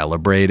are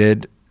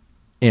celebrated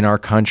in our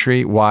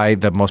country, why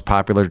the most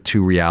popular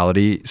two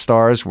reality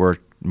stars were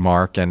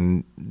Mark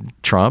and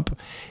Trump,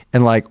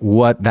 and like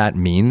what that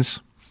means.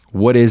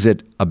 What is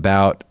it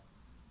about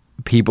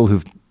people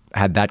who've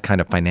had that kind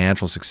of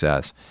financial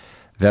success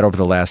that over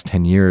the last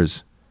 10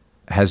 years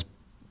has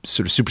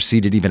sort of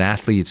superseded even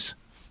athletes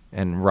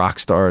and rock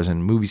stars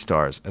and movie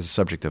stars as a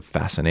subject of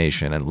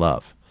fascination and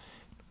love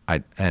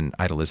and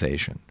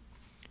idolization?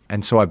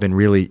 And so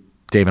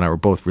Dave and I were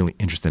both really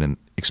interested in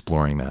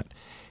exploring that.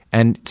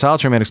 And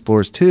Solitary Man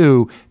explores,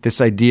 too, this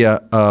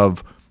idea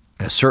of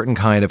a certain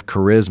kind of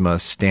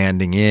charisma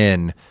standing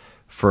in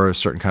for a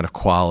certain kind of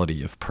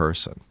quality of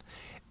person,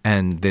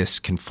 and this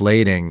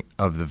conflating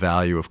of the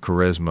value of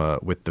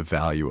charisma with the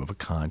value of a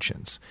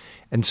conscience.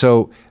 And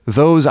so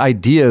those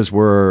ideas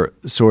were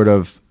sort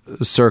of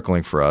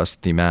circling for us,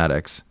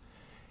 thematics.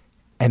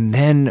 And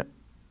then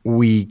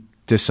we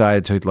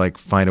decided to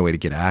find a way to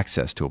get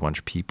access to a bunch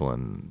of people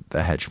in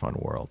the hedge fund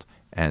world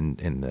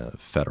and in the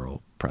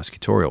federal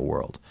prosecutorial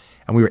world.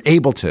 And we were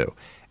able to.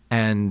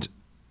 And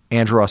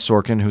Andrew Ross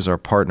Sorkin, who's our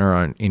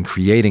partner in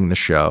creating the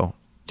show,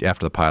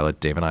 after the pilot,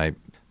 Dave and I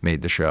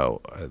made the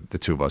show, the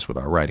two of us with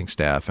our writing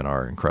staff and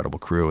our incredible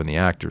crew and the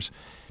actors,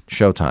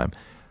 Showtime.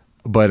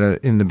 But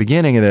in the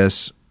beginning of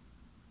this,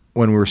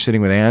 when we were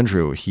sitting with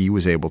Andrew, he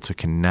was able to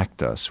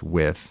connect us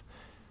with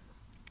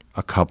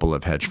a couple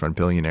of hedge fund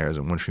billionaires,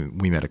 and once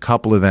we met a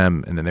couple of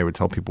them, and then they would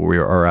tell people we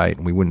were all right,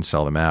 and we wouldn't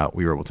sell them out.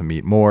 We were able to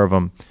meet more of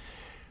them.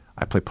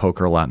 I play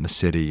poker a lot in the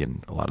city,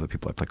 and a lot of the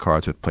people I play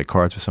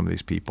cards with some of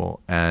these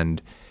people,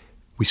 and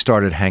we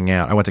started hanging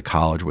out. I went to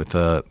college with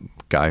a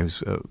guy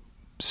who's a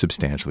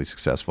substantially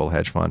successful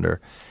hedge funder.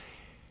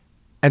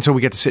 And so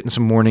we get to sit in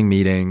some morning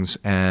meetings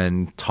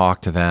and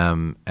talk to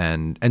them.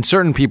 And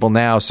certain people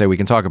now say we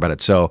can talk about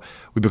it. So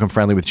we become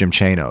friendly with Jim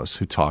Chanos,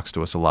 who talks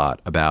to us a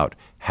lot about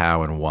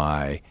how and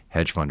why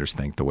hedge funders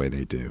think the way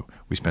they do.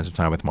 We spent some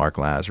time with Mark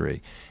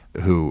Lazary,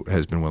 who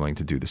has been willing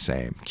to do the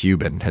same.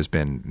 Cuban has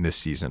been, this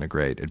season, a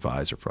great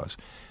advisor for us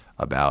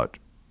about,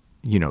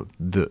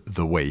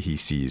 the way he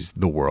sees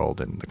the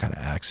world and the kind of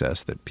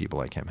access that people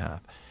like him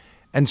have.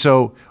 And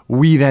so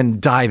we then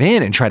dive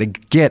in and try to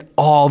get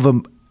all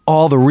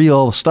the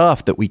real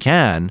stuff that we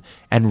can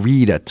and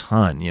read a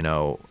ton.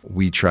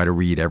 We try to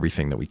read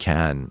everything that we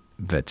can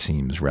that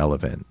seems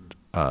relevant,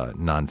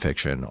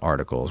 nonfiction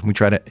articles. And we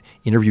try to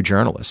interview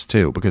journalists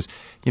too, because,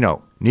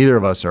 neither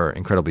of us are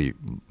incredibly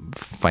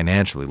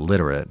financially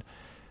literate.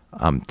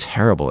 I'm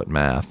terrible at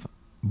math.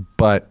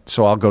 But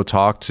so I'll go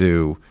talk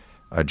to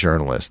a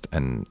journalist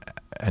and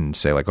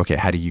say like, okay,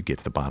 how do you get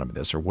to the bottom of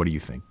this? Or what do you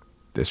think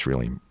this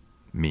really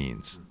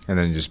means? And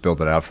then you just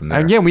build it out from there.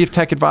 And yeah, we have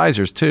tech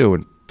advisors too,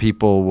 and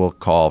people will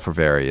call for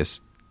various,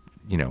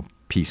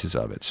 pieces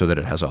of it so that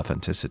it has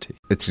authenticity.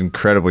 It's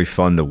incredibly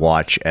fun to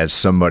watch as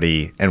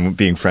somebody, and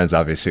being friends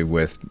obviously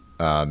with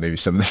maybe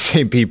some of the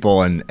same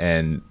people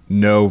and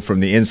know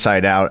from the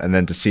inside out, and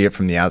then to see it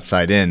from the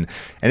outside in.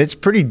 And it's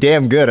pretty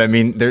damn good. I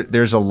mean,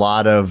 there's a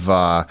lot of,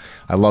 I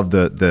love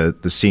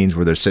the scenes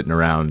where they're sitting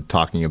around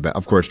talking about,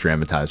 of course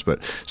dramatized,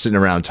 but sitting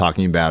around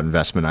talking about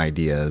investment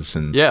ideas.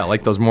 And yeah,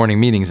 like those morning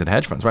meetings at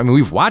hedge funds. I mean,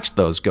 we've watched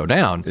those go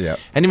down. Yeah.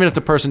 And even if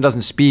the person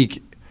doesn't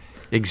speak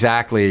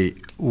exactly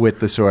with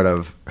the sort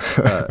of,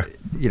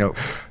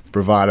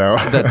 bravado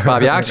that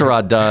Bobby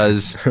Axelrod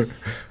does.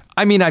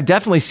 I mean, I've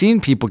definitely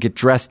seen people get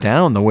dressed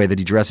down the way that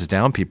he dresses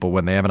down people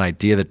when they have an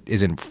idea that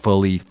isn't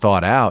fully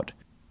thought out.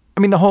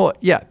 I mean, the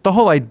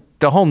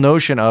whole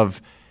notion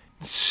of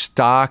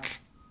stocks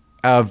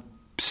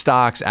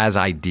as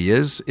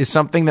ideas is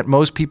something that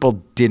most people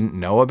didn't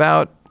know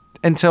about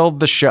until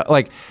the show.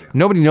 Like,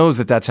 nobody knows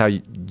that that's how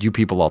you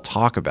people all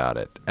talk about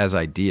it, as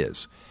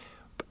ideas.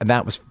 And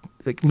that was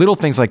like little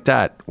things like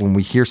that. When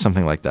we hear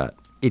something like that,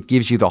 it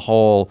gives you the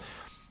whole.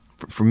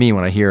 For me,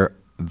 when I hear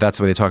that's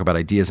the way they talk about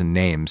ideas and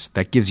names,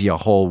 that gives you a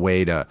whole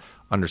way to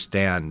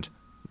understand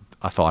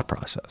a thought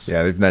process.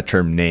 Yeah, even that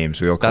term names,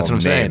 we all call them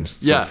names.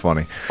 It's so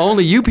funny.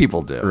 Only you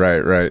people do.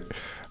 Right.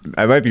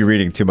 I might be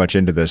reading too much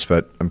into this,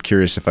 but I'm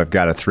curious if I've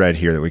got a thread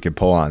here that we could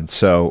pull on.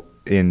 So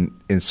in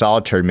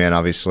Solitary Man,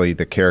 obviously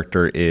the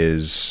character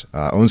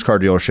owns car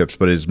dealerships,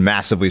 but is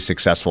massively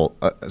successful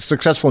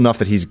enough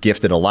that he's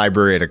gifted a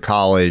library at a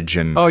college,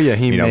 and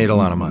he made a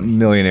lot of money,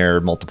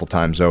 millionaire multiple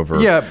times over.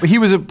 Yeah, he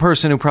was a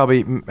person who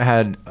probably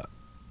had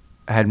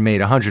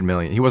made $100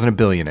 million. He wasn't a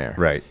billionaire,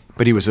 right?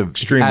 But he was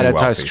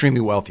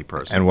extremely wealthy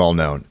person and well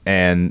known,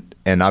 and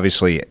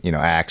obviously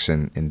acts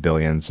in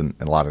billions, and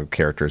a lot of the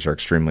characters are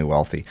extremely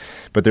wealthy.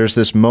 But there's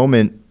this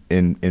moment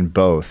in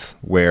both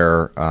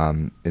where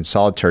in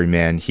Solitary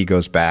Man he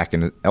goes back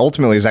and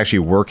ultimately is actually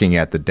working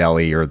at the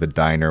deli or the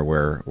diner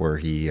where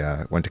he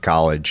went to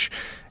college,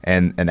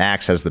 and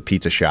Axe has the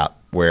pizza shop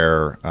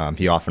where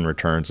he often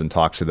returns and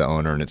talks to the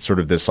owner, and it's sort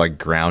of this like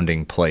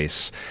grounding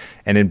place.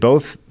 And in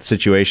both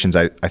situations,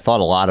 I thought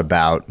a lot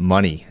about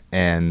money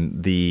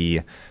and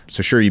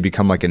so sure, you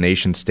become like a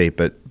nation state,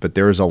 but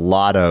there is a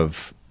lot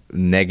of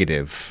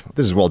negative.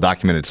 This is well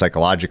documented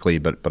psychologically,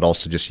 but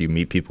also just you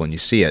meet people and you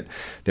see it,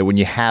 that when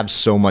you have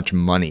so much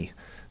money,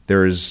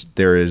 there is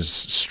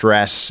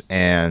stress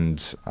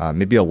and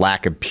maybe a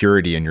lack of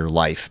purity in your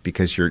life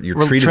because you're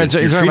treated.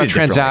 You're talking about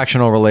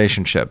transactional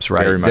relationships,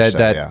 right? Very much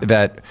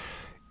that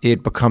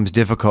it becomes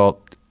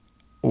difficult.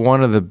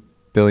 One of the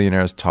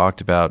billionaires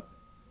talked about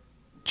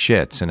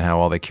chits and how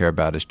all they care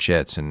about is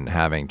chits and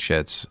having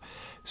chits,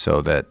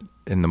 so that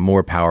and the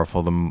more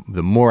powerful,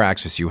 the more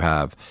access you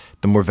have,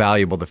 the more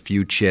valuable the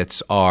few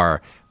chits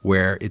are,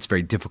 where it's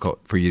very difficult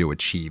for you to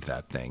achieve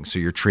that thing. So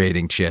you're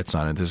trading chits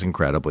on this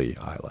incredibly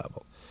high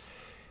level.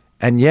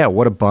 And yeah,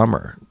 what a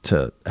bummer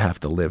to have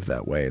to live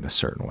that way in a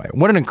certain way.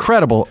 What an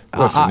incredible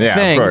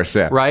thing, of course,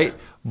 yeah. Right?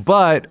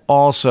 But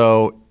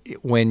also,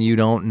 when you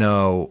don't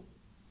know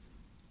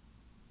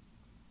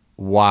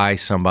why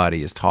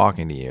somebody is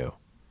talking to you,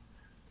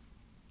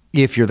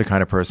 if you're the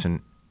kind of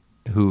person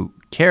who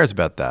cares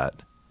about that,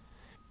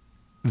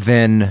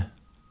 then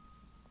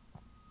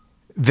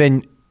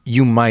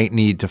you might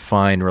need to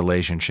find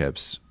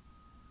relationships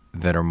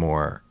that are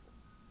more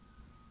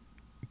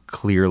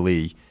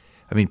clearly,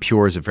 I mean,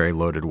 pure is a very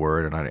loaded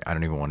word, and I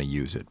don't even want to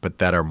use it, but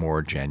that are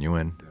more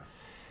genuine. Yeah.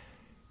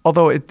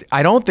 Although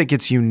I don't think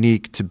it's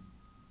unique to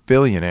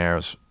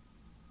billionaires.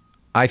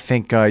 I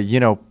think,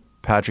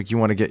 Patrick, you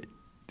want to get,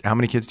 how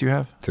many kids do you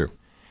have? 2.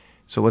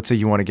 So let's say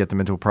you want to get them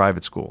into a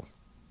private school.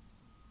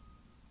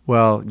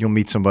 Well, you'll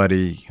meet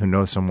somebody who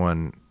knows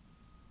someone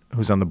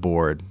who's on the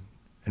board,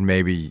 and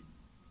maybe,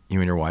 you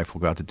and your wife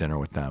will go out to dinner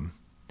with them.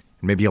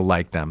 And maybe you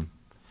like them.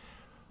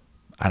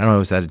 I don't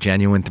know, is that a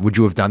genuine, would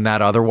you have done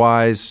that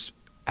otherwise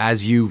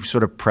as you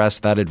sort of press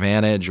that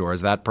advantage, or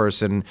as that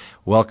person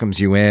welcomes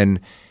you in?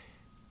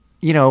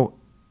 You know,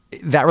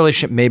 that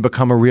relationship may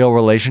become a real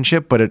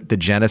relationship, but the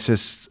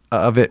genesis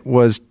of it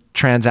was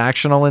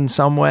transactional in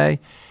some way.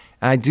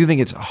 And I do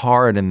think it's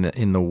hard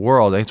in the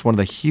world. It's one of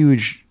the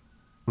hugely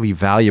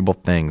valuable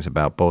things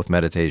about both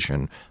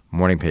meditation,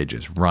 morning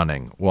pages,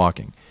 running,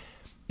 walking,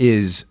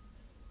 is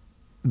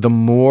the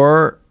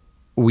more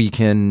we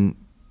can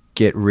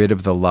get rid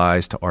of the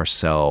lies to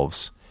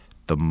ourselves,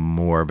 the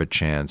more of a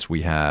chance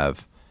we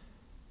have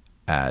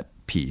at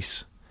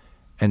peace.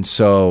 And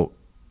so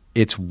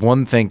it's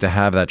one thing to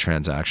have that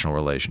transactional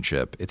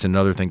relationship. It's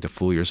another thing to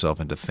fool yourself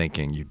into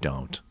thinking you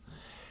don't.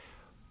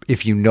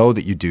 If you know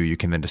that you do, you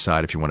can then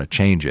decide if you want to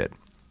change it.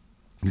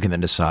 You can then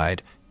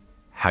decide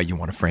how you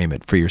want to frame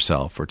it for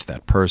yourself or to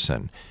that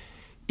person.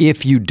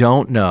 If you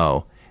don't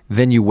know,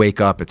 then you wake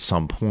up at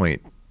some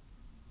point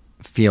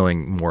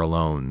feeling more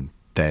alone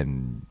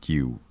than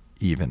you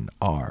even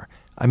are.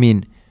 I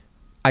mean,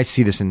 I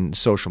see this in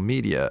social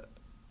media,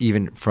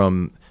 even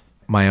from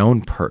my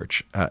own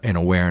perch, an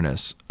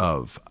awareness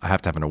of, I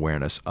have to have an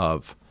awareness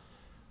of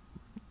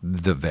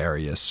the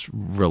various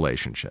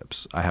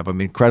relationships. I have,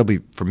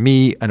 for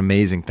me, an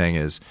amazing thing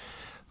is,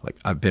 like,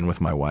 I've been with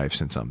my wife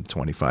since I'm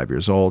 25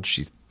 years old.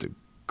 She's the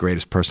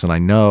greatest person I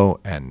know,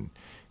 and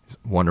is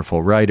a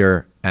wonderful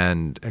writer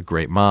and a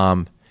great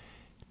mom.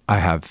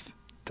 I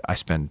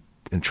spend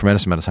a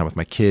tremendous amount of time with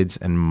my kids,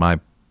 and my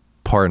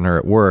partner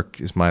at work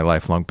is my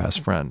lifelong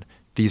best friend.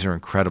 These are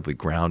incredibly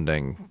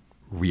grounding,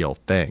 real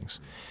things.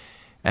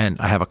 And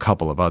I have a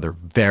couple of other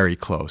very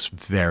close,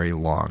 very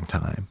long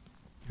time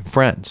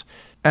friends.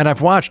 And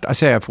I've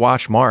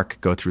watched Mark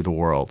go through the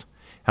world.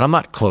 And I'm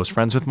not close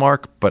friends with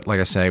Mark, but like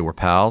I say, we're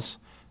pals.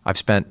 I've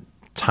spent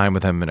time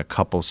with him in a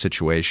couple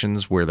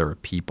situations where there are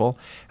people.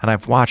 And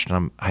I've watched,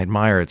 and I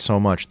admire it so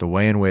much, the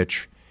way in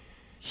which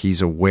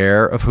he's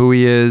aware of who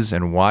he is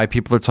and why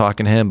people are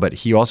talking to him, but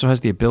he also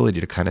has the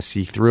ability to kind of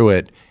see through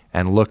it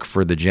and look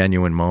for the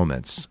genuine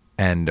moments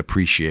and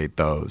appreciate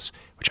those,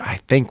 which I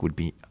think would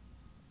be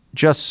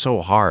just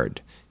so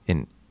hard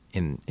in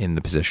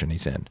the position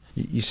he's in.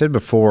 You said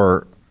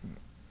before,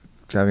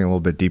 diving a little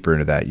bit deeper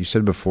into that, you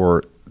said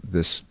before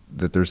that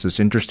there's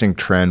this interesting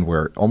trend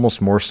where almost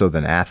more so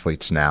than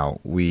athletes now,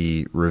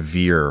 we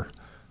revere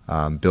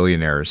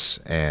billionaires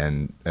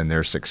and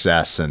their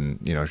success, and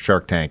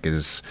Shark Tank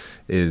is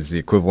the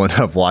equivalent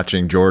of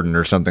watching Jordan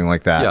or something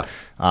like that.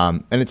 Yeah.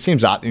 And it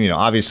seems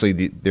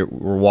obviously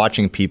we're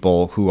watching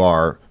people who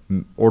are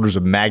orders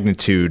of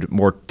magnitude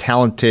more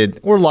talented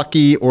or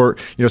lucky or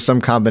some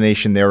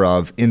combination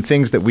thereof in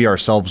things that we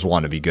ourselves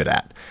want to be good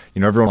at.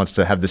 Everyone wants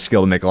to have the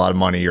skill to make a lot of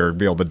money or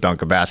be able to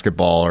dunk a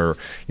basketball or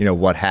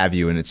what have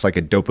you, and it's like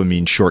a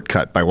dopamine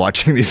shortcut by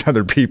watching these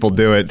other people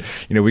do it.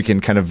 We can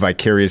kind of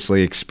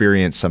vicariously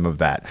experience some of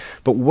that.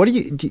 But what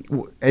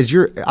as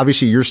you're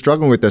obviously you're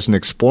struggling with this and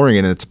exploring it,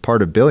 and it's a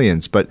part of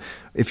Billions, but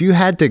if you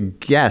had to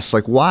guess,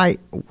 like,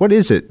 what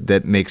is it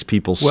that makes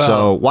people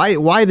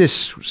why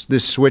this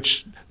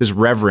switch, this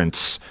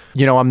reverence?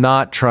 I'm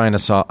not trying to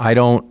solve. I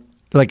don't,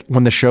 like,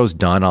 when the show's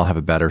done, I'll have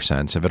a better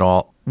sense of it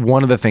all.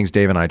 One of the things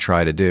Dave and I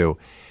try to do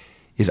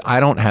is I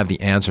don't have the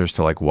answers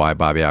to, like, why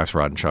Bobby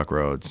Axelrod and Chuck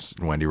Rhodes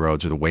and Wendy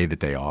Rhodes are the way that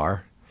they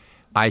are.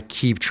 I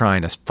keep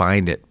trying to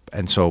find it.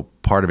 And so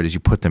part of it is you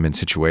put them in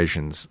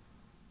situations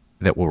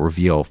that will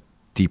reveal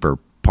deeper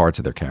parts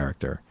of their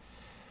character.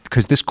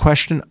 Because this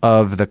question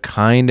of the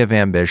kind of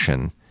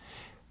ambition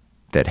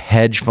that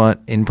hedge fund,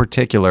 in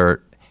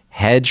particular,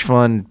 hedge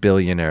fund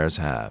billionaires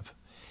have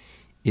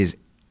is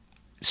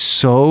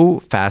so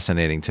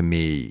fascinating to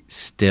me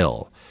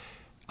still.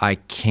 I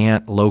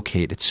can't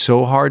locate. It's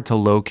so hard to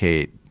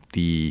locate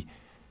the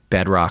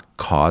bedrock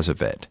cause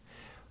of it.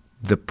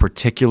 The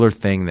particular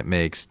thing that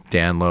makes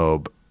Dan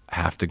Loeb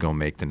have to go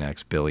make the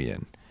next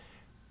billion,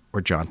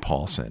 or John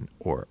Paulson,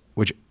 or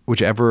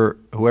whoever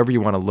you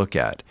want to look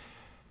at.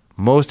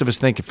 Most of us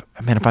think, if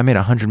I made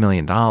 $100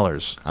 million,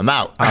 I'm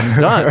out. I'm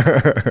done.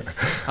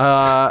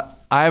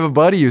 I have a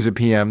buddy who's a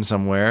PM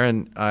somewhere,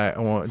 and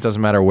it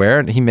doesn't matter where,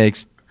 and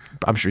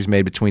I'm sure he's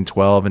made between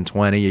 12 and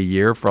 20 a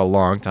year for a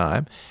long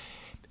time.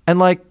 And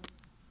like,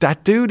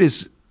 that dude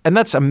is, and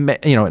that's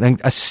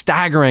a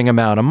staggering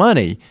amount of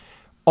money.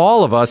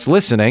 All of us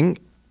listening,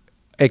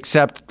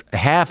 except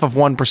half of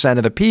 1%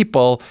 of the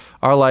people,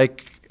 are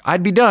like,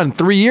 I'd be done.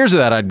 3 years of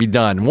that, I'd be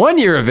done. 1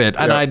 year of it,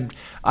 and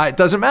it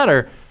doesn't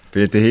matter.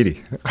 Be at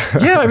Tahiti.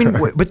 Yeah,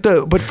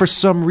 but for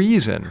some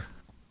reason,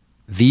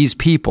 these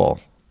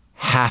people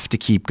have to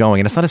keep going.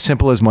 And it's not as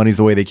simple as money's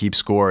the way they keep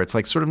score. It's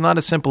like sort of not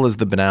as simple as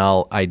the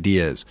banal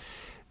ideas.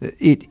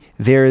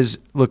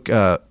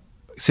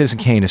 Citizen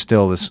Kane is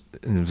still this,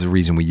 and there's a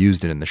reason we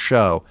used it in the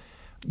show.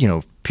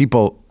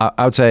 People,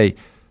 I would say,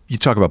 you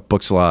talk about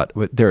books a lot,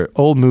 but they're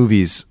old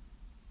movies.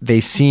 They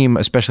seem,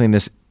 especially in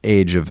this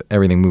age of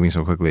everything moving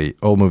so quickly,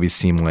 old movies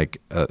seem like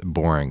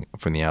boring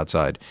from the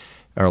outside.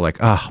 Or like,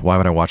 why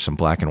would I watch some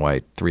black and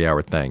white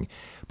 3-hour thing?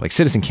 But like,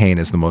 Citizen Kane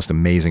is the most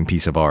amazing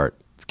piece of art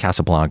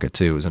Casablanca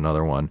too is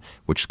another one,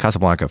 which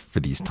Casablanca for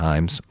these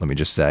times, let me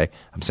just say,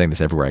 I'm saying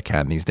this everywhere I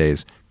can these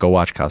days, go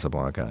watch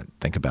Casablanca,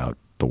 think about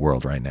the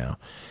world right now.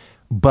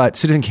 But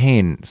Citizen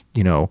Kane,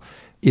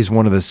 is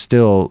one of the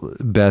still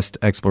best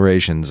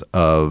explorations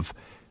of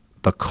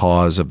the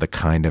cause of the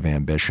kind of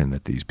ambition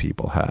that these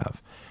people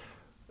have.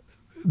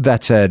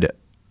 That said,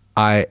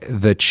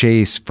 the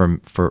chase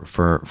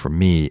for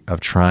me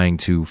of trying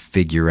to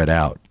figure it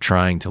out,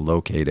 trying to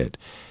locate it,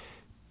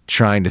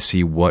 trying to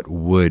see what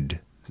would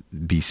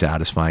be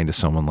satisfying to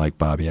someone like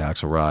Bobby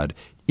Axelrod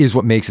is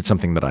what makes it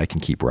something that I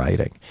can keep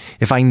writing.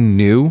 If I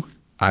knew,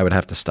 I would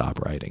have to stop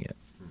writing it.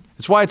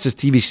 That's why it's a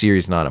TV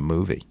series, not a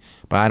movie.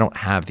 But I don't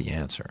have the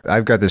answer.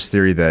 I've got this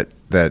theory that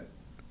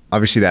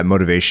obviously that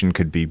motivation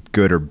could be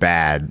good or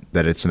bad,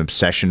 that it's an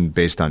obsession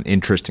based on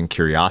interest and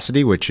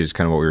curiosity, which is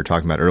kind of what we were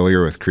talking about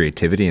earlier with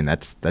creativity, and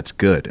that's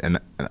good. And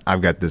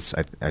I've got this,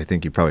 I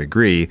think you probably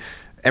agree,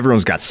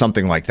 everyone's got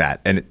something like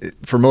that. And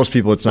for most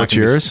people, it's not. What's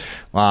yours?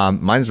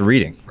 Mine's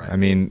reading. Right. I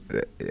mean,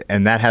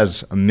 and that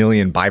has a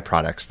million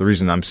byproducts. The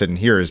reason I'm sitting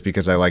here is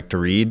because I like to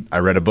read. I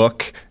read a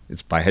book.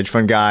 It's by a hedge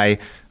fund guy.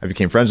 I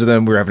became friends with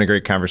him. We were having a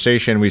great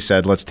conversation. We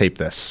said, let's tape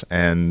this.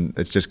 And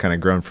it's just kind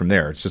of grown from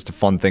there. It's just a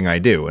fun thing I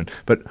do.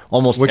 But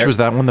almost Which was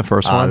that one, the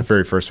first one? The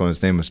very first one.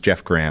 His name was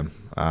Jeff Graham.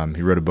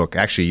 He wrote a book.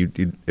 Actually,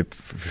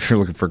 if you're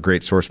looking for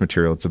great source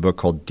material, it's a book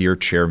called Dear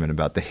Chairman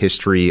about the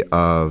history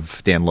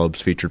of Dan Loeb's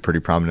featured pretty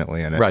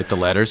prominently in it. Right, the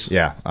letters.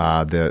 Yeah,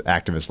 the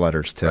activist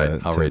letters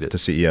to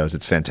CEOs.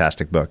 It's a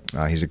fantastic book.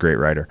 He's a great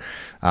writer.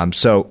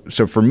 So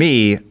for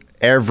me,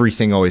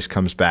 everything always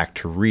comes back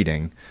to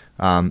reading.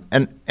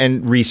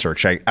 And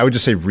research. I would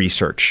just say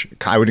research.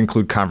 I would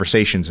include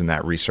conversations in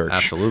that research.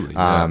 Absolutely.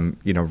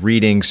 Yeah.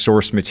 Reading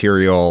source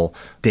material,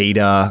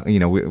 data.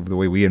 The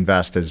way we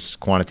invest is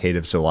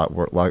quantitative, so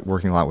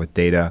working a lot with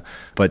data.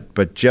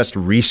 But just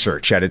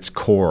research at its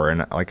core,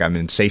 and I'm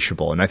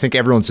insatiable. And I think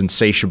everyone's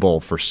insatiable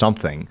for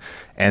something,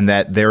 and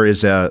that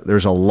there's a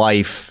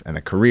life and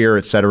a career,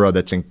 et cetera,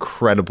 that's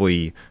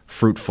incredibly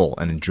fruitful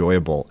and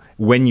enjoyable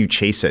when you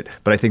chase it.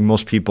 But I think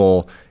most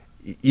people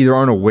either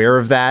aren't aware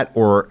of that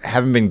or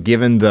haven't been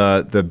given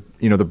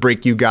the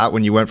break you got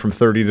when you went from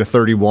 30 to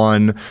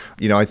 31.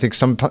 I think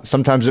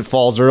sometimes it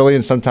falls early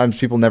and sometimes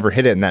people never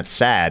hit it, and that's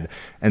sad.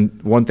 And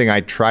one thing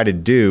I try to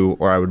do,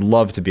 or I would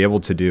love to be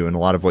able to do, and a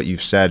lot of what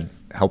you've said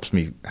helps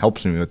me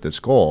with this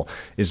goal,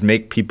 is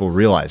make people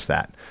realize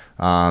that.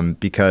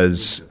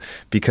 Because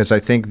I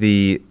think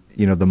the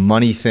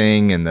money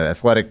thing and the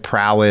athletic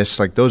prowess,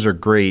 those are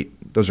great.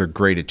 Those are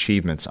great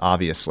achievements,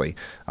 obviously,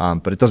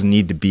 but it doesn't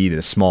need to be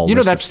the small.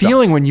 That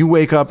feeling when you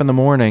wake up in the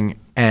morning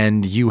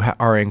and you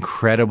are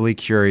incredibly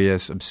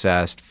curious,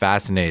 obsessed,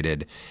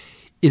 fascinated.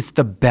 It's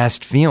the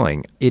best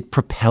feeling. It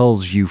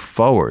propels you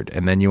forward,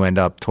 and then you end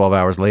up 12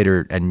 hours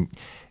later, and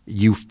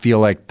you feel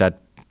like that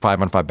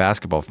 5-on-5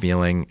 basketball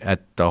feeling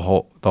at the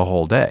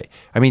whole day.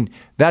 I mean,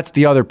 that's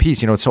the other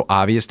piece. It's so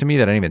obvious to me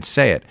that I didn't even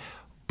say it,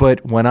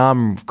 but when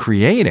I'm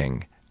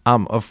creating.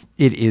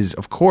 It is,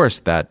 of course,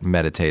 that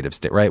meditative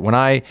state, right? When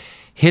I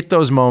hit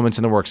those moments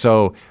in the work,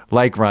 so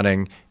like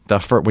running,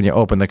 when you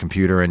open the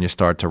computer and you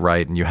start to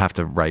write, and you have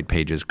to write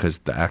pages because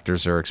the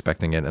actors are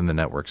expecting it and the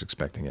network's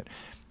expecting it.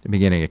 In the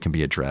beginning, it can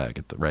be a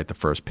drag, the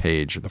first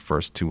page or the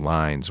first 2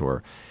 lines.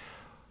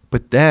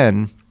 But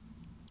then,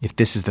 if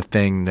this is the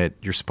thing that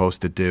you're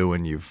supposed to do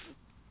and you've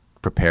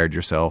prepared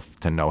yourself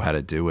to know how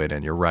to do it,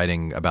 and you're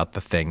writing about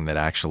the thing that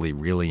actually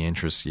really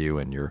interests you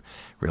and you're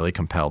really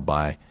compelled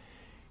by,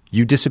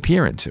 you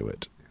disappear into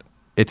it.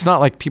 It's not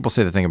like people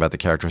say the thing about the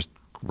characters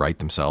write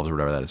themselves or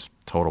whatever. That is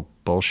total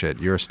bullshit.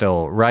 You're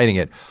still writing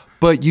it.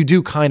 But you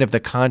do the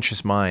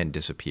conscious mind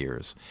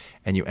disappears,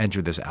 and you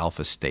enter this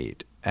alpha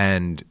state,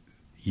 and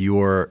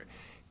you're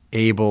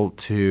able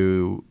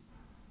to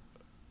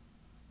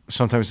 –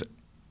 sometimes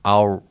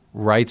I'll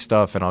write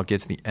stuff and I'll get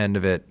to the end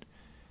of it,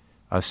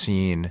 a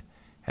scene,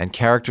 and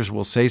characters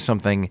will say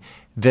something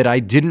that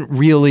I didn't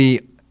really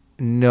 –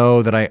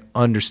 know that I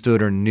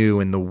understood or knew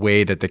in the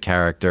way that the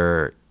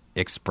character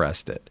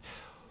expressed it.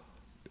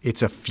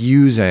 It's a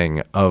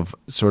fusing of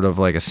sort of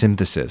like a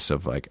synthesis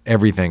of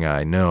everything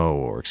I know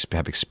or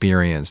have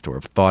experienced or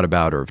have thought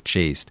about or have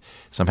chased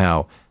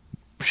somehow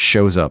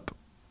shows up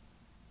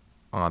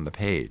on the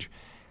page.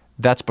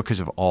 That's because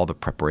of all the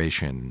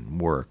preparation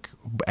work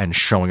and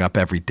showing up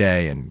every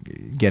day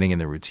and getting in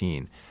the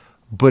routine.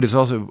 But it's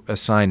also a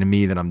sign to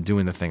me that I'm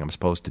doing the thing I'm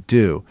supposed to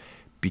do,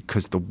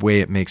 because the way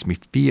it makes me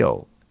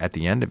feel at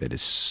the end of it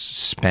is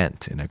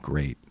spent in a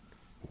great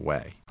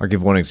way. I'll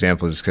give one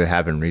example just because it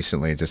happened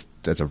recently. Just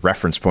as a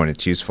reference point,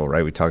 it's useful,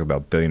 right? We talk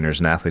about billionaires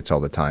and athletes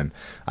all the time.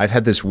 I've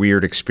had this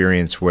weird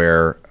experience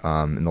where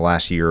in the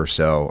last year or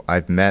so,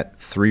 I've met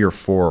 3 or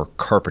 4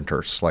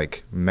 carpenters,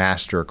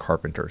 master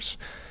carpenters.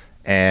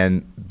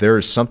 And there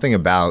is something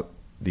about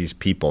these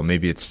people,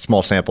 maybe it's a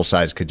small sample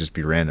size, could just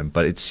be random,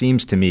 but it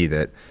seems to me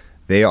that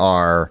they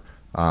are,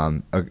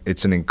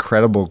 it's an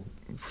incredible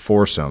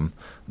foursome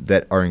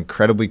that are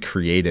incredibly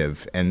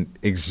creative and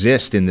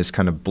exist in this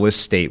kind of bliss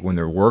state when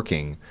they're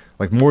working,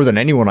 more than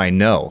anyone I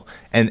know.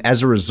 And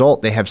as a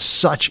result, they have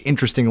such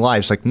interesting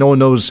lives. No one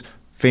knows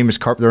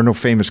there are no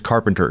famous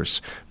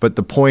carpenters. But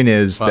the point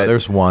is that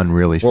there's one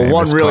really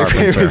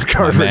famous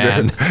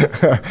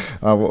carpenter.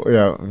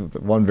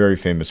 One very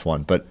famous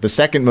one. But the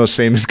second most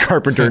famous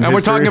carpenter in history.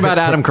 we're talking about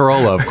Adam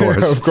Carolla, of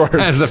course. Of course.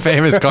 As a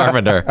famous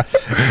carpenter.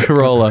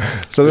 Carolla.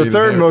 So the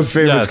third most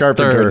famous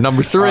carpenter. Third.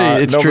 Number 3,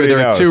 it's true.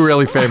 There are 2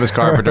 really famous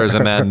carpenters,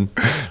 and then...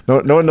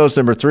 No one knows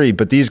number 3,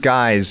 but these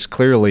guys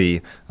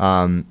clearly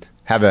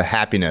have a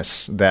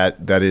happiness that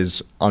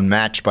is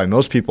unmatched by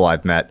most people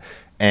I've met.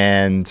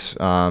 And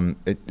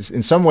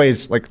in some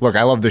ways, like, look,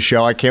 I love the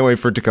show. I can't wait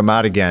for it to come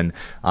out again.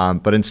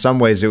 But in some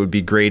ways, it would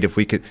be great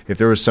if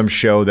there was some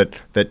show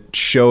that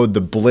showed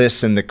the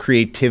bliss and the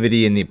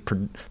creativity and the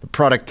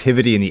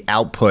productivity and the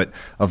output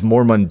of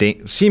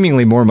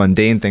seemingly more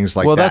mundane things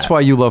like that. Well, that's why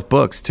you love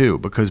books too,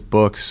 because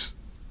books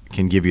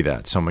can give you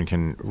that. Someone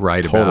can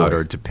write about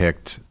or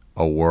depict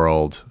a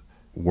world,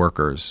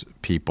 workers,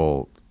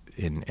 people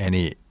in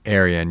any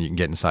area, and you can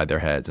get inside their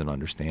heads and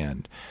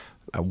understand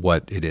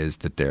what it is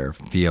that they're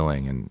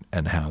feeling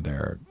and how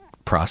they're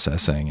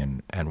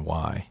processing and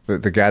why.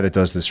 The guy that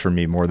does this for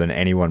me more than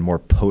anyone more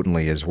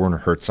potently is Werner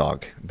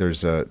Herzog.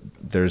 There's a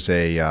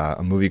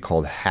movie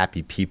called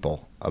Happy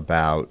People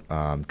about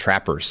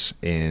trappers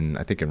in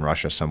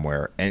Russia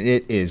somewhere, and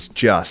it is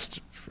just...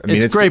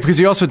 It's great because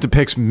he also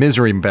depicts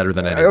misery better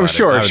than anybody. Oh,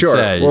 sure.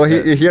 Say. Well,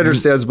 he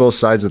understands both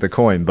sides of the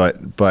coin,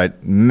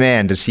 but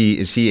man, is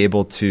he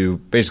able to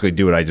basically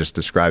do what I just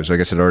described? So I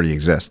guess it already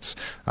exists.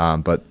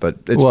 But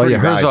it's pretty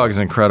Herzog is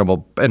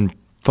incredible. And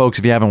folks,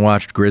 if you haven't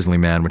watched Grizzly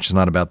Man, which is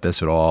not about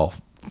this at all,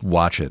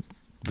 watch it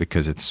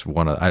because it's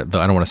I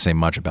don't want to say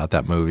much about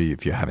that movie.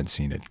 If you haven't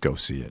seen it, go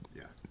see it.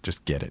 Yeah.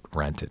 Just get it,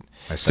 rent it.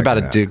 It's about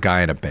a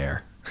guy and a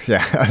bear.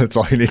 Yeah, that's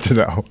all you need to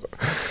know.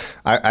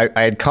 I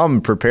had come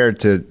prepared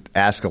to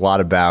ask a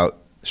lot about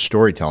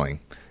storytelling,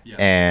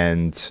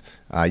 and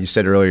you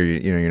said earlier,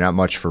 you're not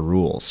much for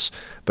rules,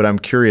 but I'm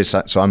curious.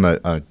 So I'm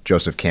a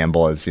Joseph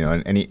Campbell, as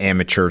any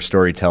amateur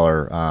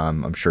storyteller.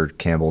 I'm sure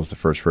Campbell is the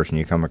first person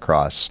you come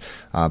across,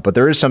 but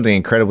there is something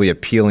incredibly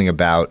appealing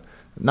about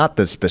not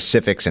the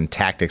specifics and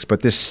tactics,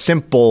 but this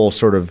simple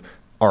sort of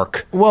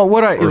arc. Well,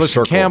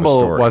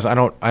 Campbell was I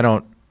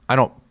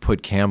don't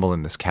put Campbell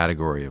in this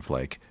category of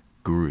like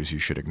gurus you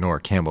should ignore.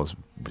 Campbell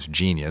was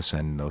genius,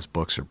 and those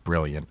books are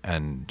brilliant,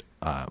 and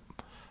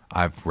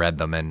I've read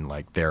them, and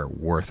like they're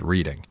worth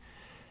reading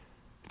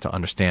to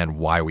understand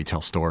why we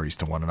tell stories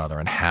to one another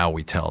and how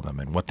we tell them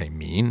and what they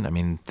mean. I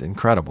mean,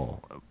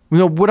 incredible.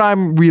 What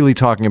I'm really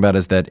talking about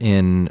is that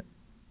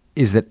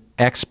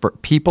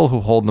expert people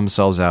who hold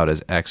themselves out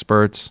as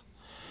experts,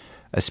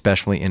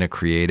 especially in a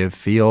creative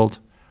field,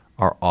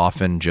 are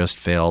often just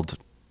failed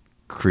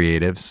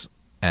creatives,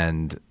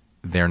 and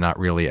they're not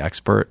really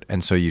expert,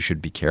 and so you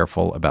should be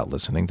careful about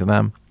listening to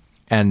them.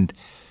 And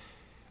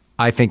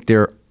I think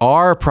there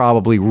are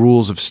probably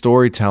rules of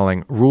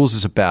storytelling. Rules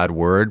is a bad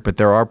word, but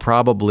there are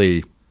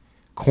probably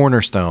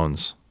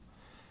cornerstones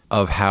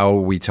of how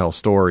we tell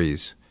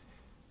stories.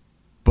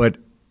 But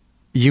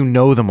you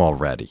know them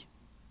already.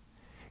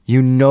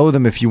 You know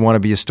them if you want to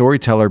be a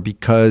storyteller,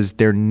 because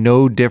they're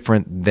no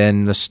different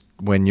than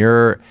when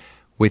you're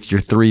with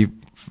your 3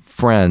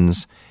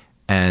 friends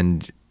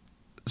and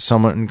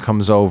someone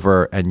comes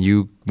over and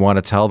you want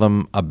to tell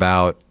them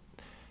about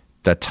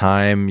the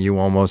time you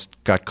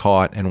almost got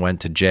caught and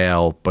went to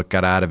jail but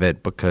got out of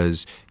it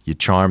because you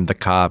charmed the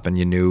cop and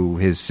you knew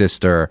his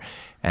sister,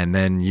 and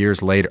then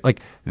years later, like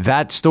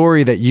that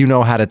story that you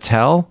know how to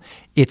tell,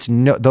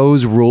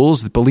 those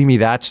rules. Believe me,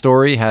 that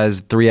story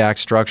has 3-act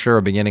structure,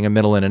 a beginning, a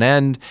middle, and an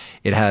end.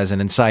 It has an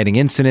inciting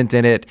incident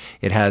in it.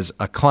 It has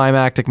a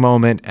climactic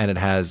moment, and it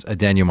has a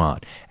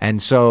denouement.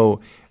 And so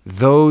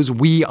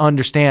we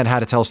understand how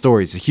to tell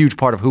stories. It's a huge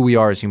part of who we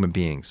are as human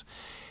beings.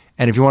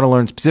 And if you want to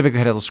learn specifically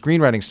how to tell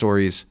screenwriting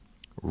stories,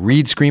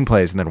 read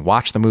screenplays and then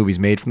watch the movies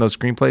made from those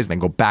screenplays, and then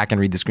go back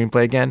and read the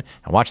screenplay again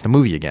and watch the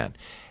movie again.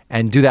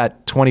 And do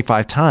that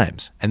 25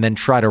 times, and then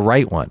try to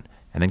write one,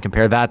 and then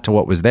compare that to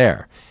what was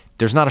there.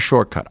 There's not a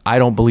shortcut. I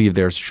don't believe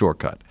there's a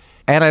shortcut.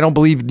 And I don't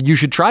believe you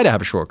should try to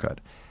have a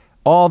shortcut.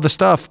 All the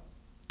stuff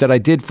that I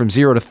did from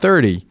 0 to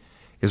 30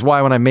 is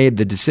why when I made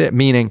the decision,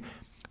 meaning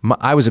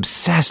I was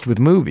obsessed with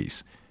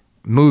movies,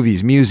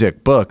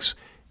 music, books,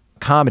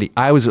 comedy.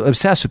 I was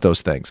obsessed with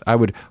those things. I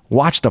would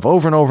watch stuff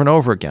over and over and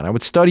over again. I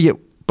would study it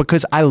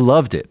because I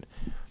loved it.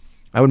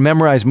 I would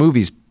memorize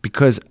movies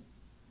because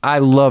I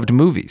loved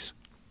movies.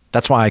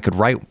 That's why I could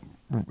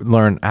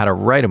learn how to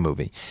write a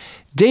movie.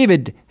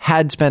 David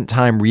had spent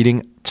time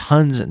reading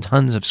tons and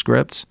tons of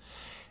scripts,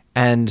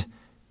 and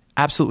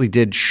absolutely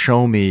did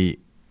show me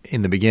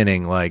in the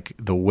beginning like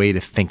the way to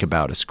think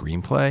about a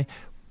screenplay.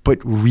 But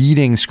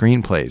reading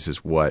screenplays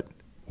is what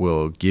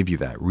will give you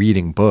that.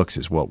 Reading books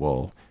is what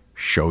will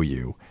show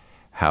you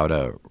how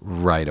to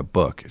write a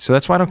book. So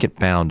that's why I don't get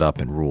bound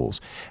up in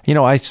rules.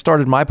 I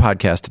started my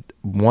podcast.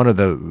 One of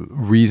the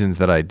reasons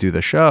that I do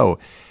the show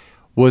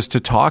was to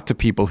talk to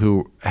people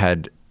who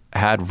had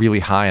really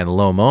high and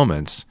low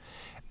moments,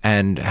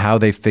 and how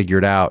they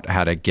figured out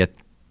how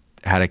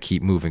to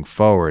keep moving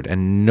forward.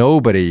 And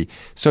nobody,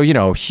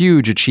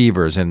 huge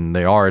achievers in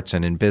the arts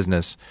and in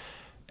business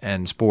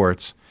and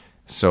sports.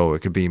 So it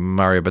could be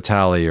Mario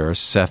Batali or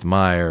Seth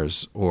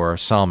Meyers or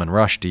Salman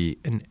Rushdie.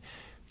 And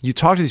you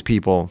talk to these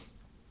people,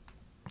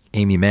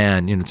 Amy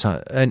Mann,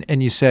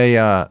 and you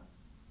say,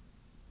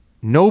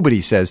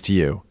 nobody says to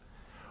you,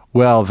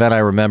 well, then I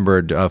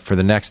remembered for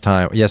the next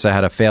time, yes, I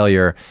had a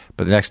failure,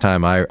 but the next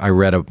time I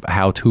read a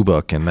how-to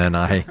book and then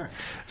I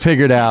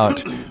figured out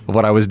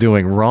what I was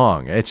doing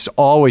wrong. It's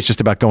always just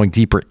about going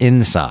deeper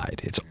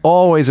inside. It's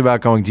always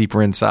about going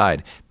deeper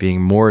inside,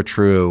 being more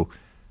true,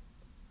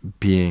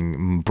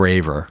 being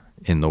braver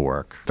in the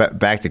work.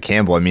 Back to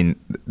Campbell, I mean,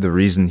 the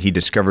reason he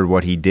discovered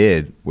what he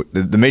did,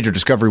 the major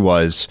discovery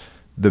was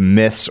the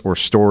myths or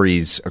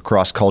stories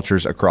across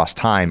cultures, across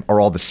time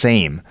are all the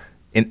same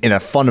in a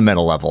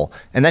fundamental level.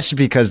 And that's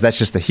because that's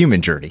just the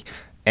human journey.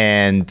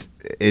 And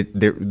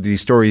these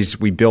stories,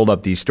 we build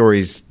up these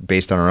stories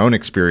based on our own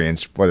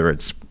experience, whether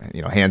it's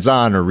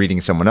hands-on or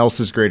reading someone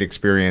else's great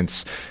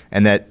experience.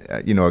 And that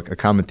a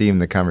common theme in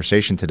the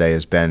conversation today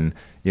has been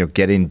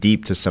getting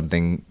deep to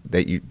something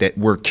that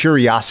where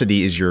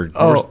curiosity is your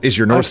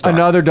North Star.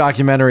 Another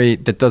documentary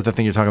that does the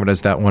thing you're talking about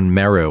is that one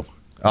Meru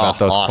about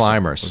those awesome.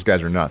 climbers. Those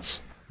guys are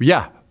nuts.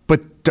 Yeah,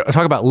 but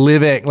talk about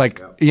living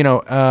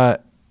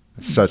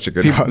such a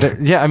good people,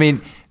 one. Yeah, I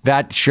mean,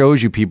 that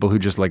shows you people who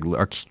just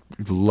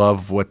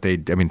love what they,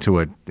 to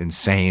an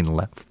insane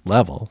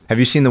level. Have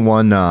you seen the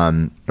one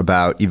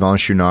about Yvon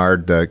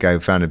Chouinard, the guy who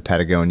founded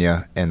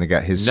Patagonia, and the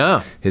guy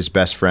his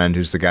best friend,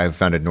 who's the guy who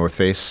founded North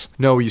Face?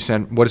 No, you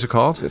sent. What is it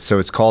called? So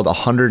it's called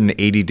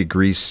 180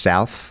 Degrees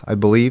South, I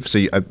believe.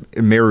 So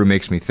Meru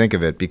makes me think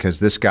of it because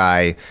this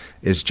guy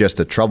is just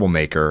a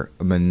troublemaker,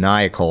 a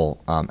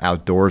maniacal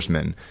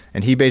outdoorsman,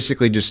 and he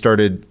basically just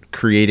started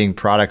creating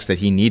products that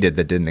he needed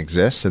that didn't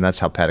exist, and that's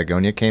how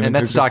Patagonia came into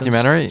existence. And that's a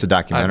documentary? It's a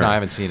documentary. I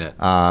haven't seen it.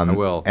 I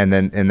will. And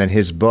then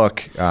his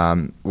book,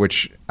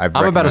 which I'm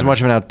about as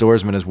much of an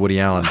outdoorsman as Woody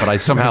Allen, but I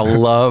somehow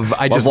love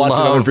watching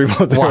other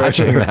people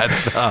watching that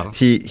stuff.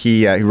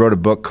 He wrote a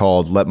book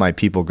called Let My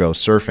People Go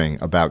Surfing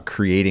about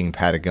creating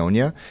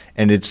Patagonia,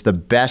 and it's the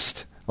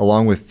best,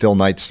 along with Phil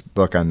Knight's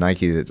book on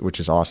Nike, which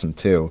is awesome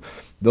too.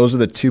 Those are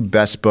the two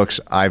best books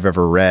I've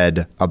ever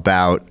read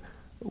about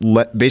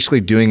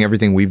basically doing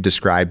everything we've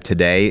described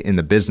today in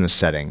the business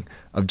setting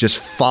of just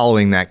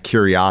following that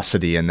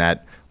curiosity and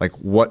that, like,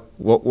 what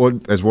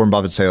would, as Warren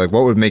Buffett say, like,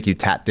 what would make you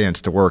tap dance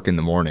to work in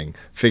the morning?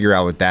 Figure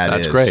out what that's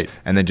is. That's great.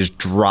 And then just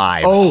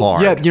drive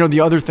hard. Yeah,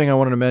 the other thing I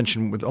wanted to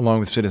mention along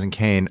with Citizen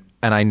Kane,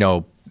 and I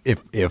know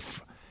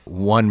if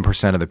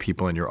 1% of the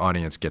people in your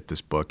audience get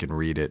this book and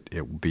read it,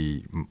 it will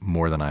be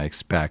more than I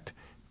expect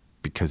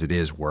because it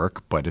is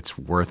work, but it's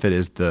worth it,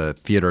 is the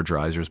Theodore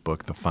Dreiser's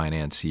book, The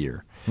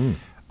Financier.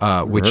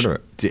 Which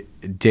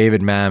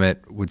David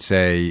Mamet would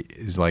say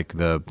is like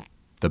the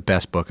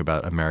best book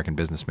about American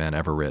businessman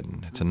ever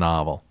written. It's a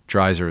novel.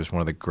 Dreiser is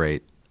one of the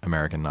great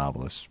American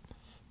novelists.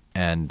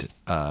 And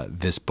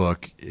this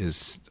book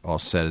is all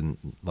set in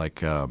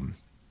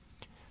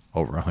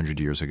over 100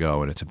 years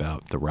ago, and it's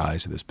about the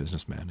rise of this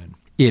businessman. And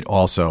it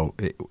also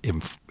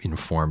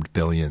informed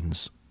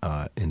billions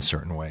in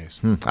certain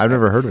ways. I've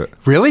never heard of it.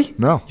 Really?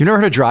 No. You never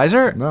heard of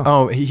Dreiser? No.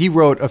 Oh, he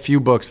wrote a few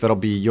books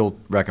you'll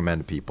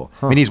recommend to people.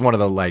 I mean, he's one of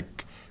the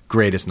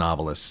greatest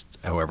novelists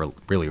who ever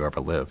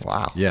lived.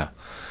 Wow. Yeah.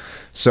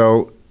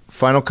 So,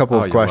 final couple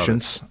of you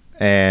questions,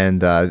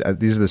 and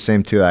these are the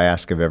same two I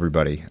ask of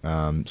everybody.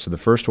 So the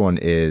first one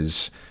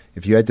is,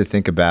 if you had to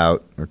think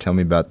about or tell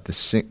me about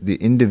the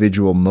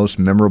individual most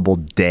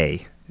memorable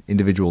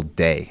individual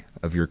day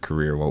of your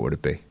career, what would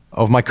it be?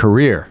 Of my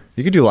career?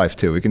 You could do life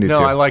too. We can do two.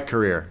 No, I like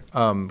career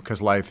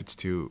because life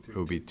it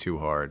would be too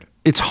hard.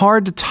 It's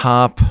hard to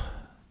top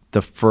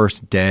the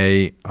first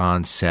day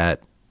on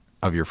set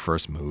of your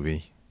first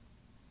movie.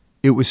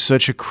 It was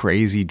such a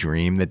crazy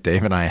dream that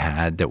Dave and I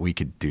had that we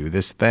could do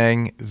this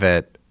thing,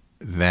 that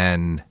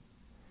then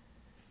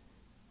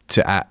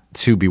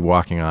to be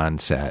walking on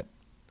set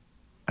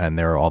and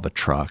there are all the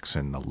trucks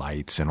and the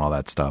lights and all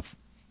that stuff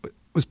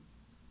was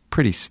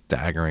pretty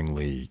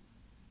staggeringly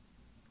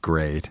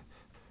great.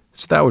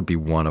 So that would be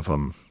one of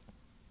them.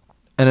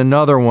 And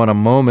another one, a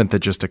moment that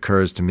just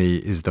occurs to me,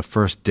 is the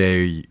first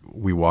day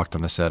we walked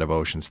on the set of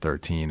Ocean's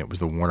 13. It was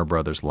the Warner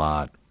Brothers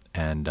lot.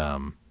 And I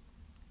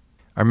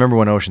remember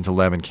when Ocean's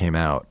 11 came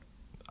out,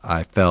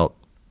 I felt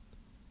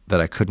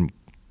that I couldn't,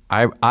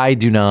 I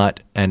do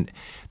not, and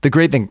the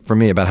great thing for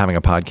me about having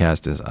a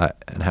podcast is,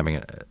 and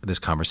having this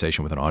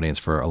conversation with an audience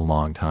for a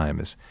long time,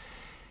 is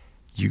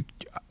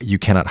you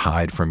cannot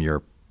hide from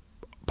your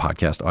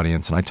podcast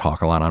audience. And I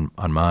talk a lot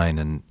on mine,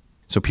 and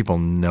so people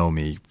know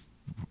me,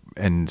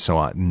 and so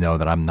I know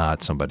that I'm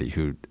not somebody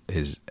who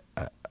is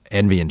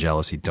envy and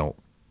jealousy.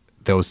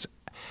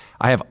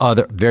 I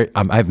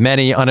have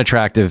many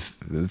unattractive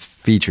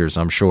features,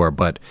 I'm sure,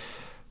 but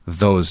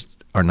those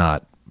are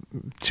not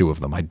two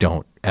of them. I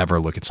don't ever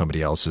look at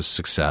somebody else's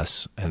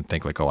success and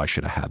think like, oh, I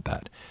should have had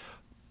that.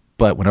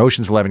 But when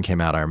Ocean's 11 came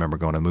out, I remember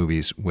going to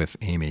movies with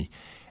Amy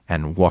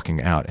and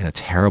walking out in a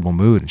terrible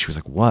mood, and she was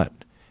like, "What?"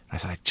 I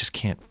said, I just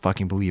can't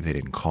fucking believe they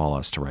didn't call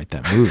us to write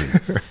that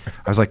movie.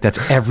 I was like, that's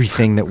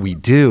everything that we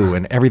do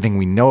and everything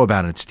we know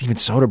about it. And Steven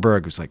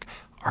Soderbergh was like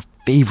our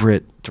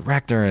favorite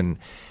director. And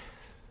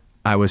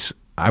I was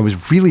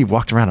really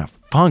walked around a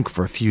funk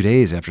for a few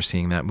days after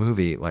seeing that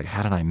movie. Like,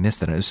 how did I miss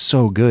that? And it was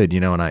so good,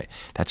 you know, and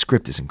that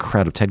script is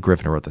incredible. Ted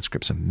Griffin wrote that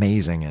script's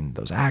amazing. And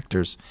those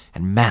actors,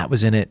 and Matt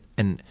was in it,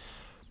 and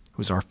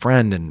was our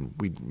friend, and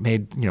we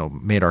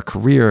made our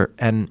career.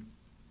 And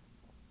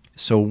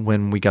so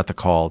when we got the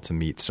call to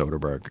meet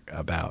Soderbergh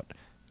about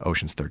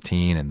Ocean's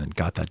 13 and then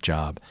got that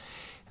job,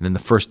 and then the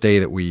first day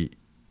that we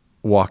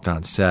walked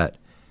on set,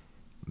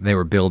 they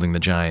were building the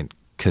giant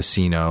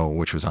casino,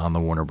 which was on the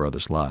Warner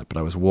Brothers lot. But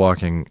I was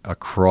walking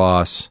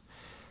across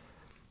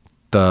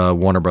the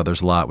Warner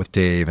Brothers lot with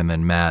Dave, and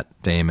then Matt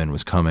Damon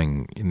was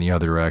coming in the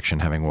other direction,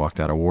 having walked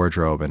out of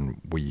wardrobe, and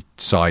we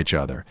saw each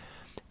other.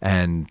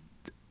 And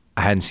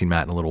I hadn't seen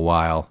Matt in a little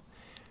while.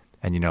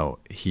 And, you know,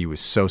 he was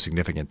so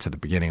significant to the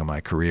beginning of my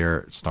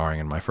career, starring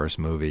in my first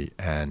movie.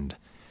 And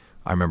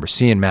I remember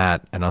seeing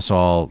Matt and us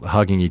all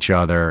hugging each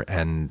other,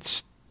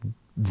 and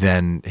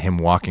then him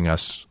walking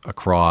us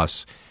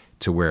across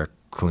to where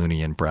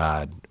Clooney and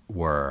Brad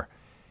were,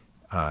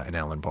 and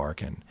Ellen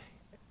Barkin.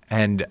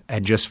 And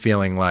just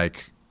feeling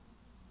like,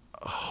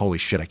 holy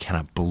shit, I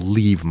cannot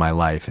believe my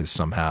life has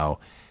somehow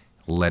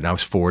led. I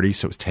was 40,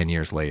 so it was 10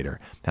 years later.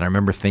 And I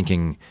remember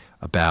thinking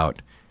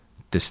about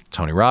this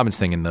Tony Robbins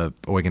thing in the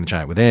Awaken the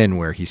Giant Within,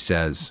 where he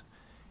says,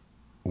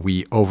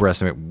 we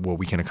overestimate what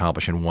we can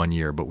accomplish in 1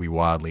 year, but we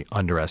wildly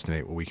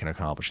underestimate what we can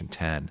accomplish in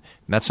 10. And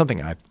that's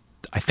something I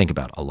think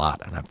about a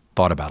lot, and I've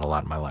thought about a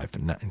lot in my life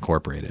and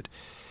incorporated.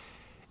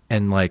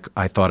 And like,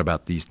 I thought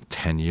about these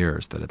 10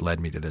 years that had led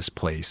me to this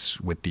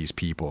place with these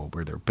people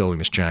where they're building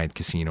this giant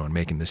casino and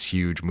making this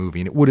huge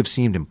movie. And it would have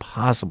seemed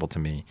impossible to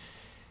me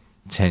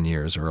 10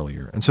 years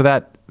earlier. And so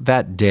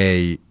that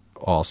day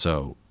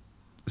also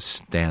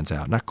stands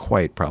out. Not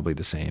quite probably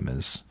the same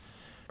as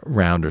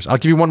Rounders. I'll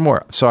give you one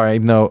more. Sorry,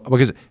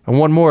 because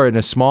one more in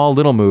a small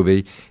little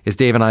movie is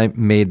Dave and I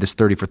made this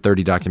 30 for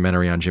 30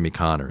 documentary on Jimmy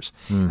Connors.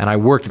 And I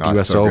worked at the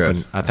U.S.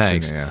 Open.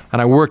 Thanks. Seen it, yeah.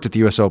 And I worked at the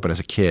U.S. Open as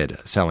a kid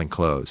selling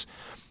clothes.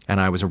 And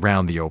I was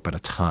around the Open a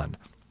ton.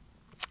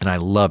 And I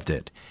loved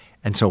it.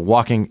 And so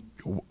walking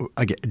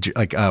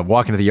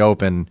to the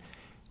Open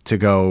to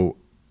go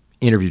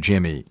interview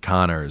Jimmy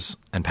Connors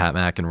and Pat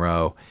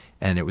McEnroe,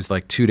 and it was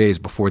like 2 days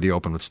before the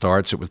Open would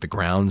start, so it was the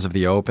grounds of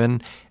the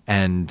Open,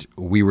 and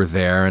we were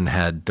there and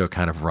had the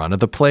kind of run of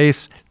the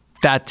place.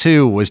 That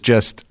too was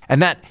just,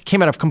 and that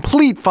came out of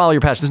complete follow your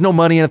passion. There's no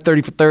money in a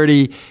 30 for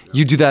 30.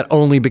 You do that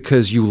only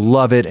because you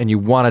love it and you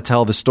want to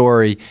tell the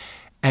story.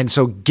 And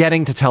so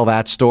getting to tell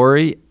that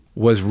story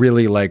was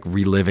really like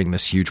reliving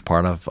this huge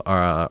part of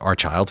our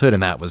childhood,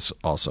 and that was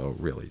also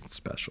really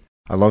special.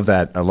 I love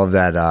that.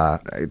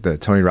 The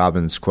Tony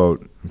Robbins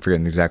quote. I'm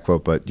forgetting the exact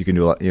quote, but you can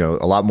do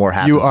a lot more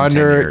happens in 10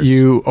 years.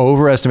 You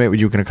overestimate what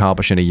you can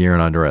accomplish in a year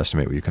and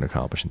underestimate what you can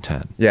accomplish in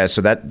 10. Yeah,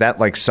 so that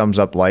like sums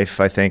up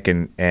life, I think,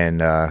 and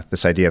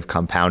this idea of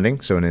compounding.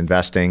 So in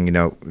investing,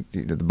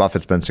 the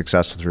Buffett's been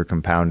successful through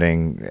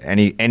compounding.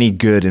 Any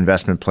good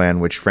investment plan,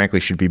 which frankly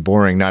should be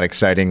boring, not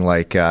exciting,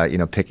 like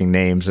picking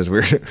names as we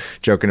were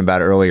joking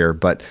about earlier,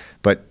 but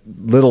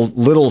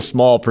little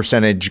small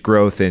percentage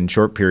growth in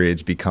short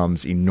periods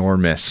becomes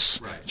enormous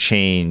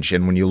change,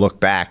 and when you look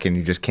back and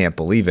you just can't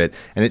believe it.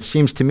 And it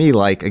seems to me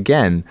like,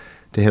 again,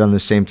 to hit on the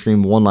same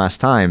theme one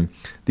last time,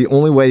 the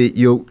only way that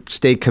you'll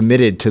stay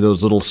committed to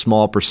those little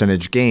small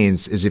percentage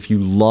gains is if you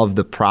love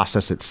the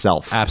process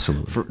itself.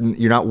 Absolutely.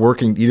 You're not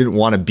working, you didn't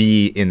want to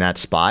be in that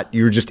spot.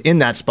 You were just in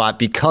that spot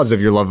because of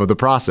your love of the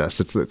process.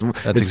 That's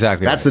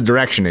exactly That's right. the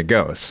direction it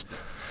goes.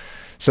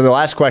 So the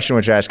last question,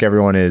 which I ask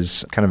everyone,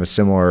 is kind of a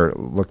similar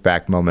look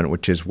back moment,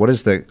 which is, what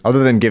is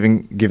other than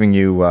giving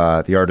you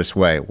the artist's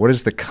way, what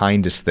is the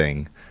kindest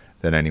thing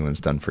that anyone's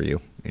done for you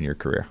in your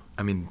career?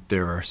 I mean,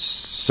 there are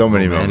so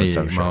many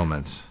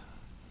moments.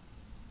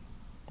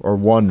 Or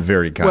one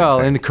very kind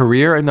thing. In the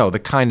career, no, the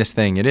kindest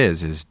thing it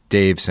is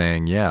Dave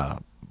saying, yeah,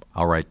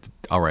 I'll write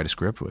a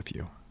script with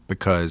you,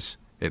 because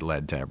it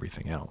led to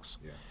everything else.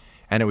 Yeah.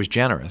 And it was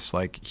generous.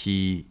 Like,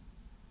 he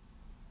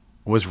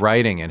was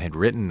writing and had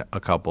written a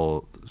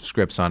couple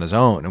scripts on his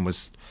own and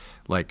was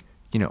like,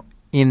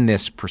 in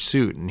this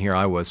pursuit. And here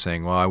I was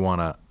saying, well,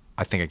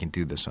 I think I can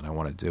do this and I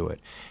want to do it.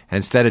 And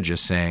instead of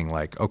just saying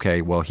like,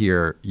 okay, well,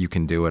 here, you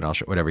can do it, I'll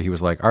show whatever, he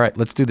was like, all right,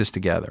 let's do this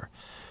together.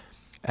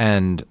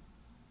 And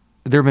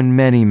there have been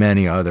many,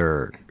 many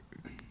other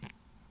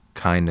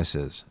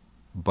kindnesses,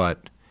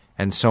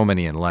 and so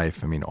many in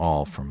life. I mean,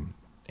 all from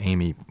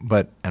Amy,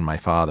 and my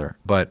father.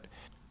 But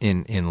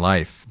in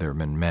life, there have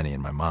been many,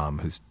 and my mom,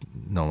 who's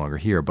no longer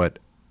here. But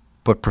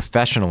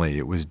professionally,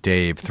 it was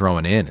Dave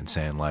throwing in and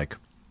saying like,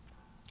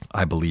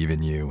 I believe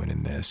in you and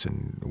in this,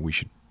 and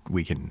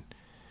we can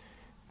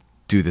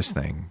do this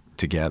thing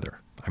together.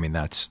 I mean,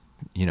 that's,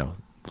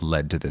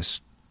 led to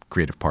this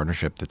creative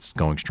partnership that's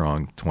going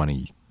strong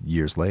 20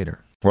 years later.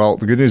 Well,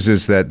 the good news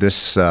is that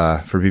this,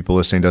 for people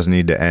listening, doesn't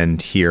need to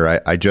end here.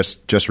 I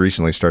just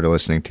recently started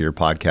listening to your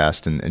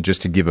podcast, and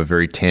just to give a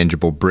very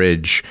tangible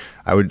bridge,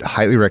 I would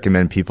highly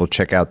recommend people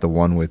check out the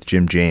one with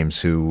Jim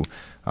James, who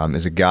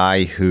is a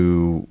guy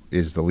who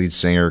is the lead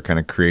singer, kind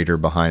of creator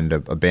behind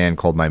a band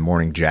called My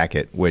Morning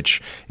Jacket,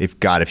 which, if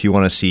you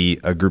want to see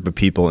a group of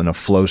people in a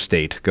flow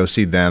state, go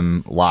see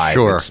them live.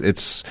 Sure.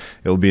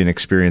 It'll be an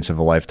experience of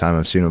a lifetime.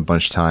 I've seen them a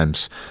bunch of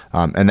times.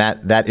 And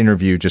that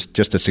interview, just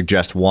to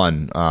suggest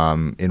one,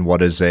 in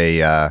what is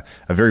a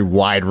very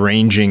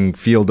wide-ranging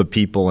field of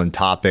people and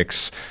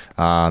topics,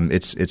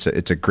 it's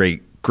a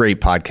great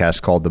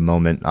podcast called The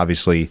Moment.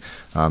 Obviously,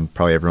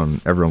 probably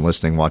everyone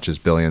listening watches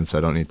Billions, so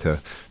I don't need to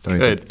plug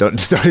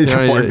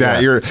that.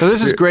 Yeah. So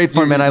this is great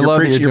fun, man. I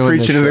love that you're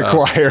preaching to the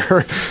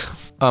choir.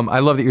 I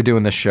love that you're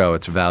doing this show.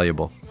 It's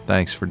valuable.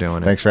 Thanks for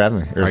doing it. Thanks for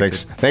having me.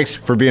 Thanks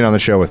for being on the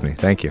show with me.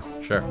 Thank you.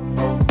 Sure.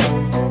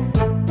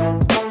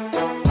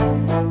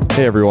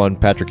 Hey everyone,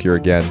 Patrick here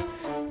again.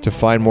 To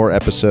find more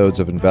episodes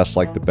of Invest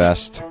Like the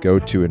Best, go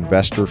to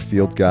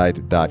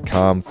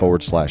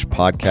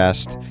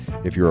investorfieldguide.com/podcast.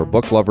 If you're a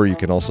book lover, you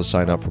can also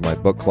sign up for my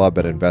book club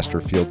at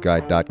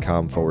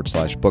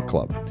investorfieldguide.com/book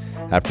club.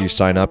 After you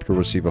sign up, you'll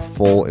receive a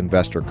full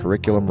investor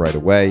curriculum right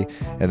away,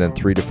 and then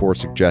 3 to 4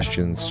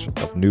 suggestions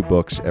of new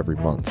books every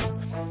month.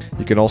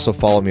 You can also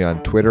follow me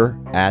on Twitter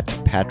at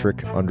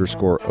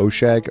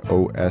Patrick_Oshag,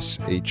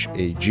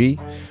 OSHAG.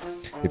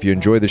 If you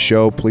enjoy the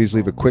show, please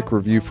leave a quick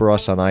review for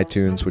us on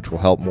iTunes, which will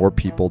help more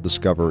people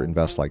discover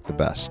Invest Like the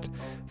Best.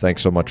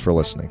 Thanks so much for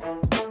listening.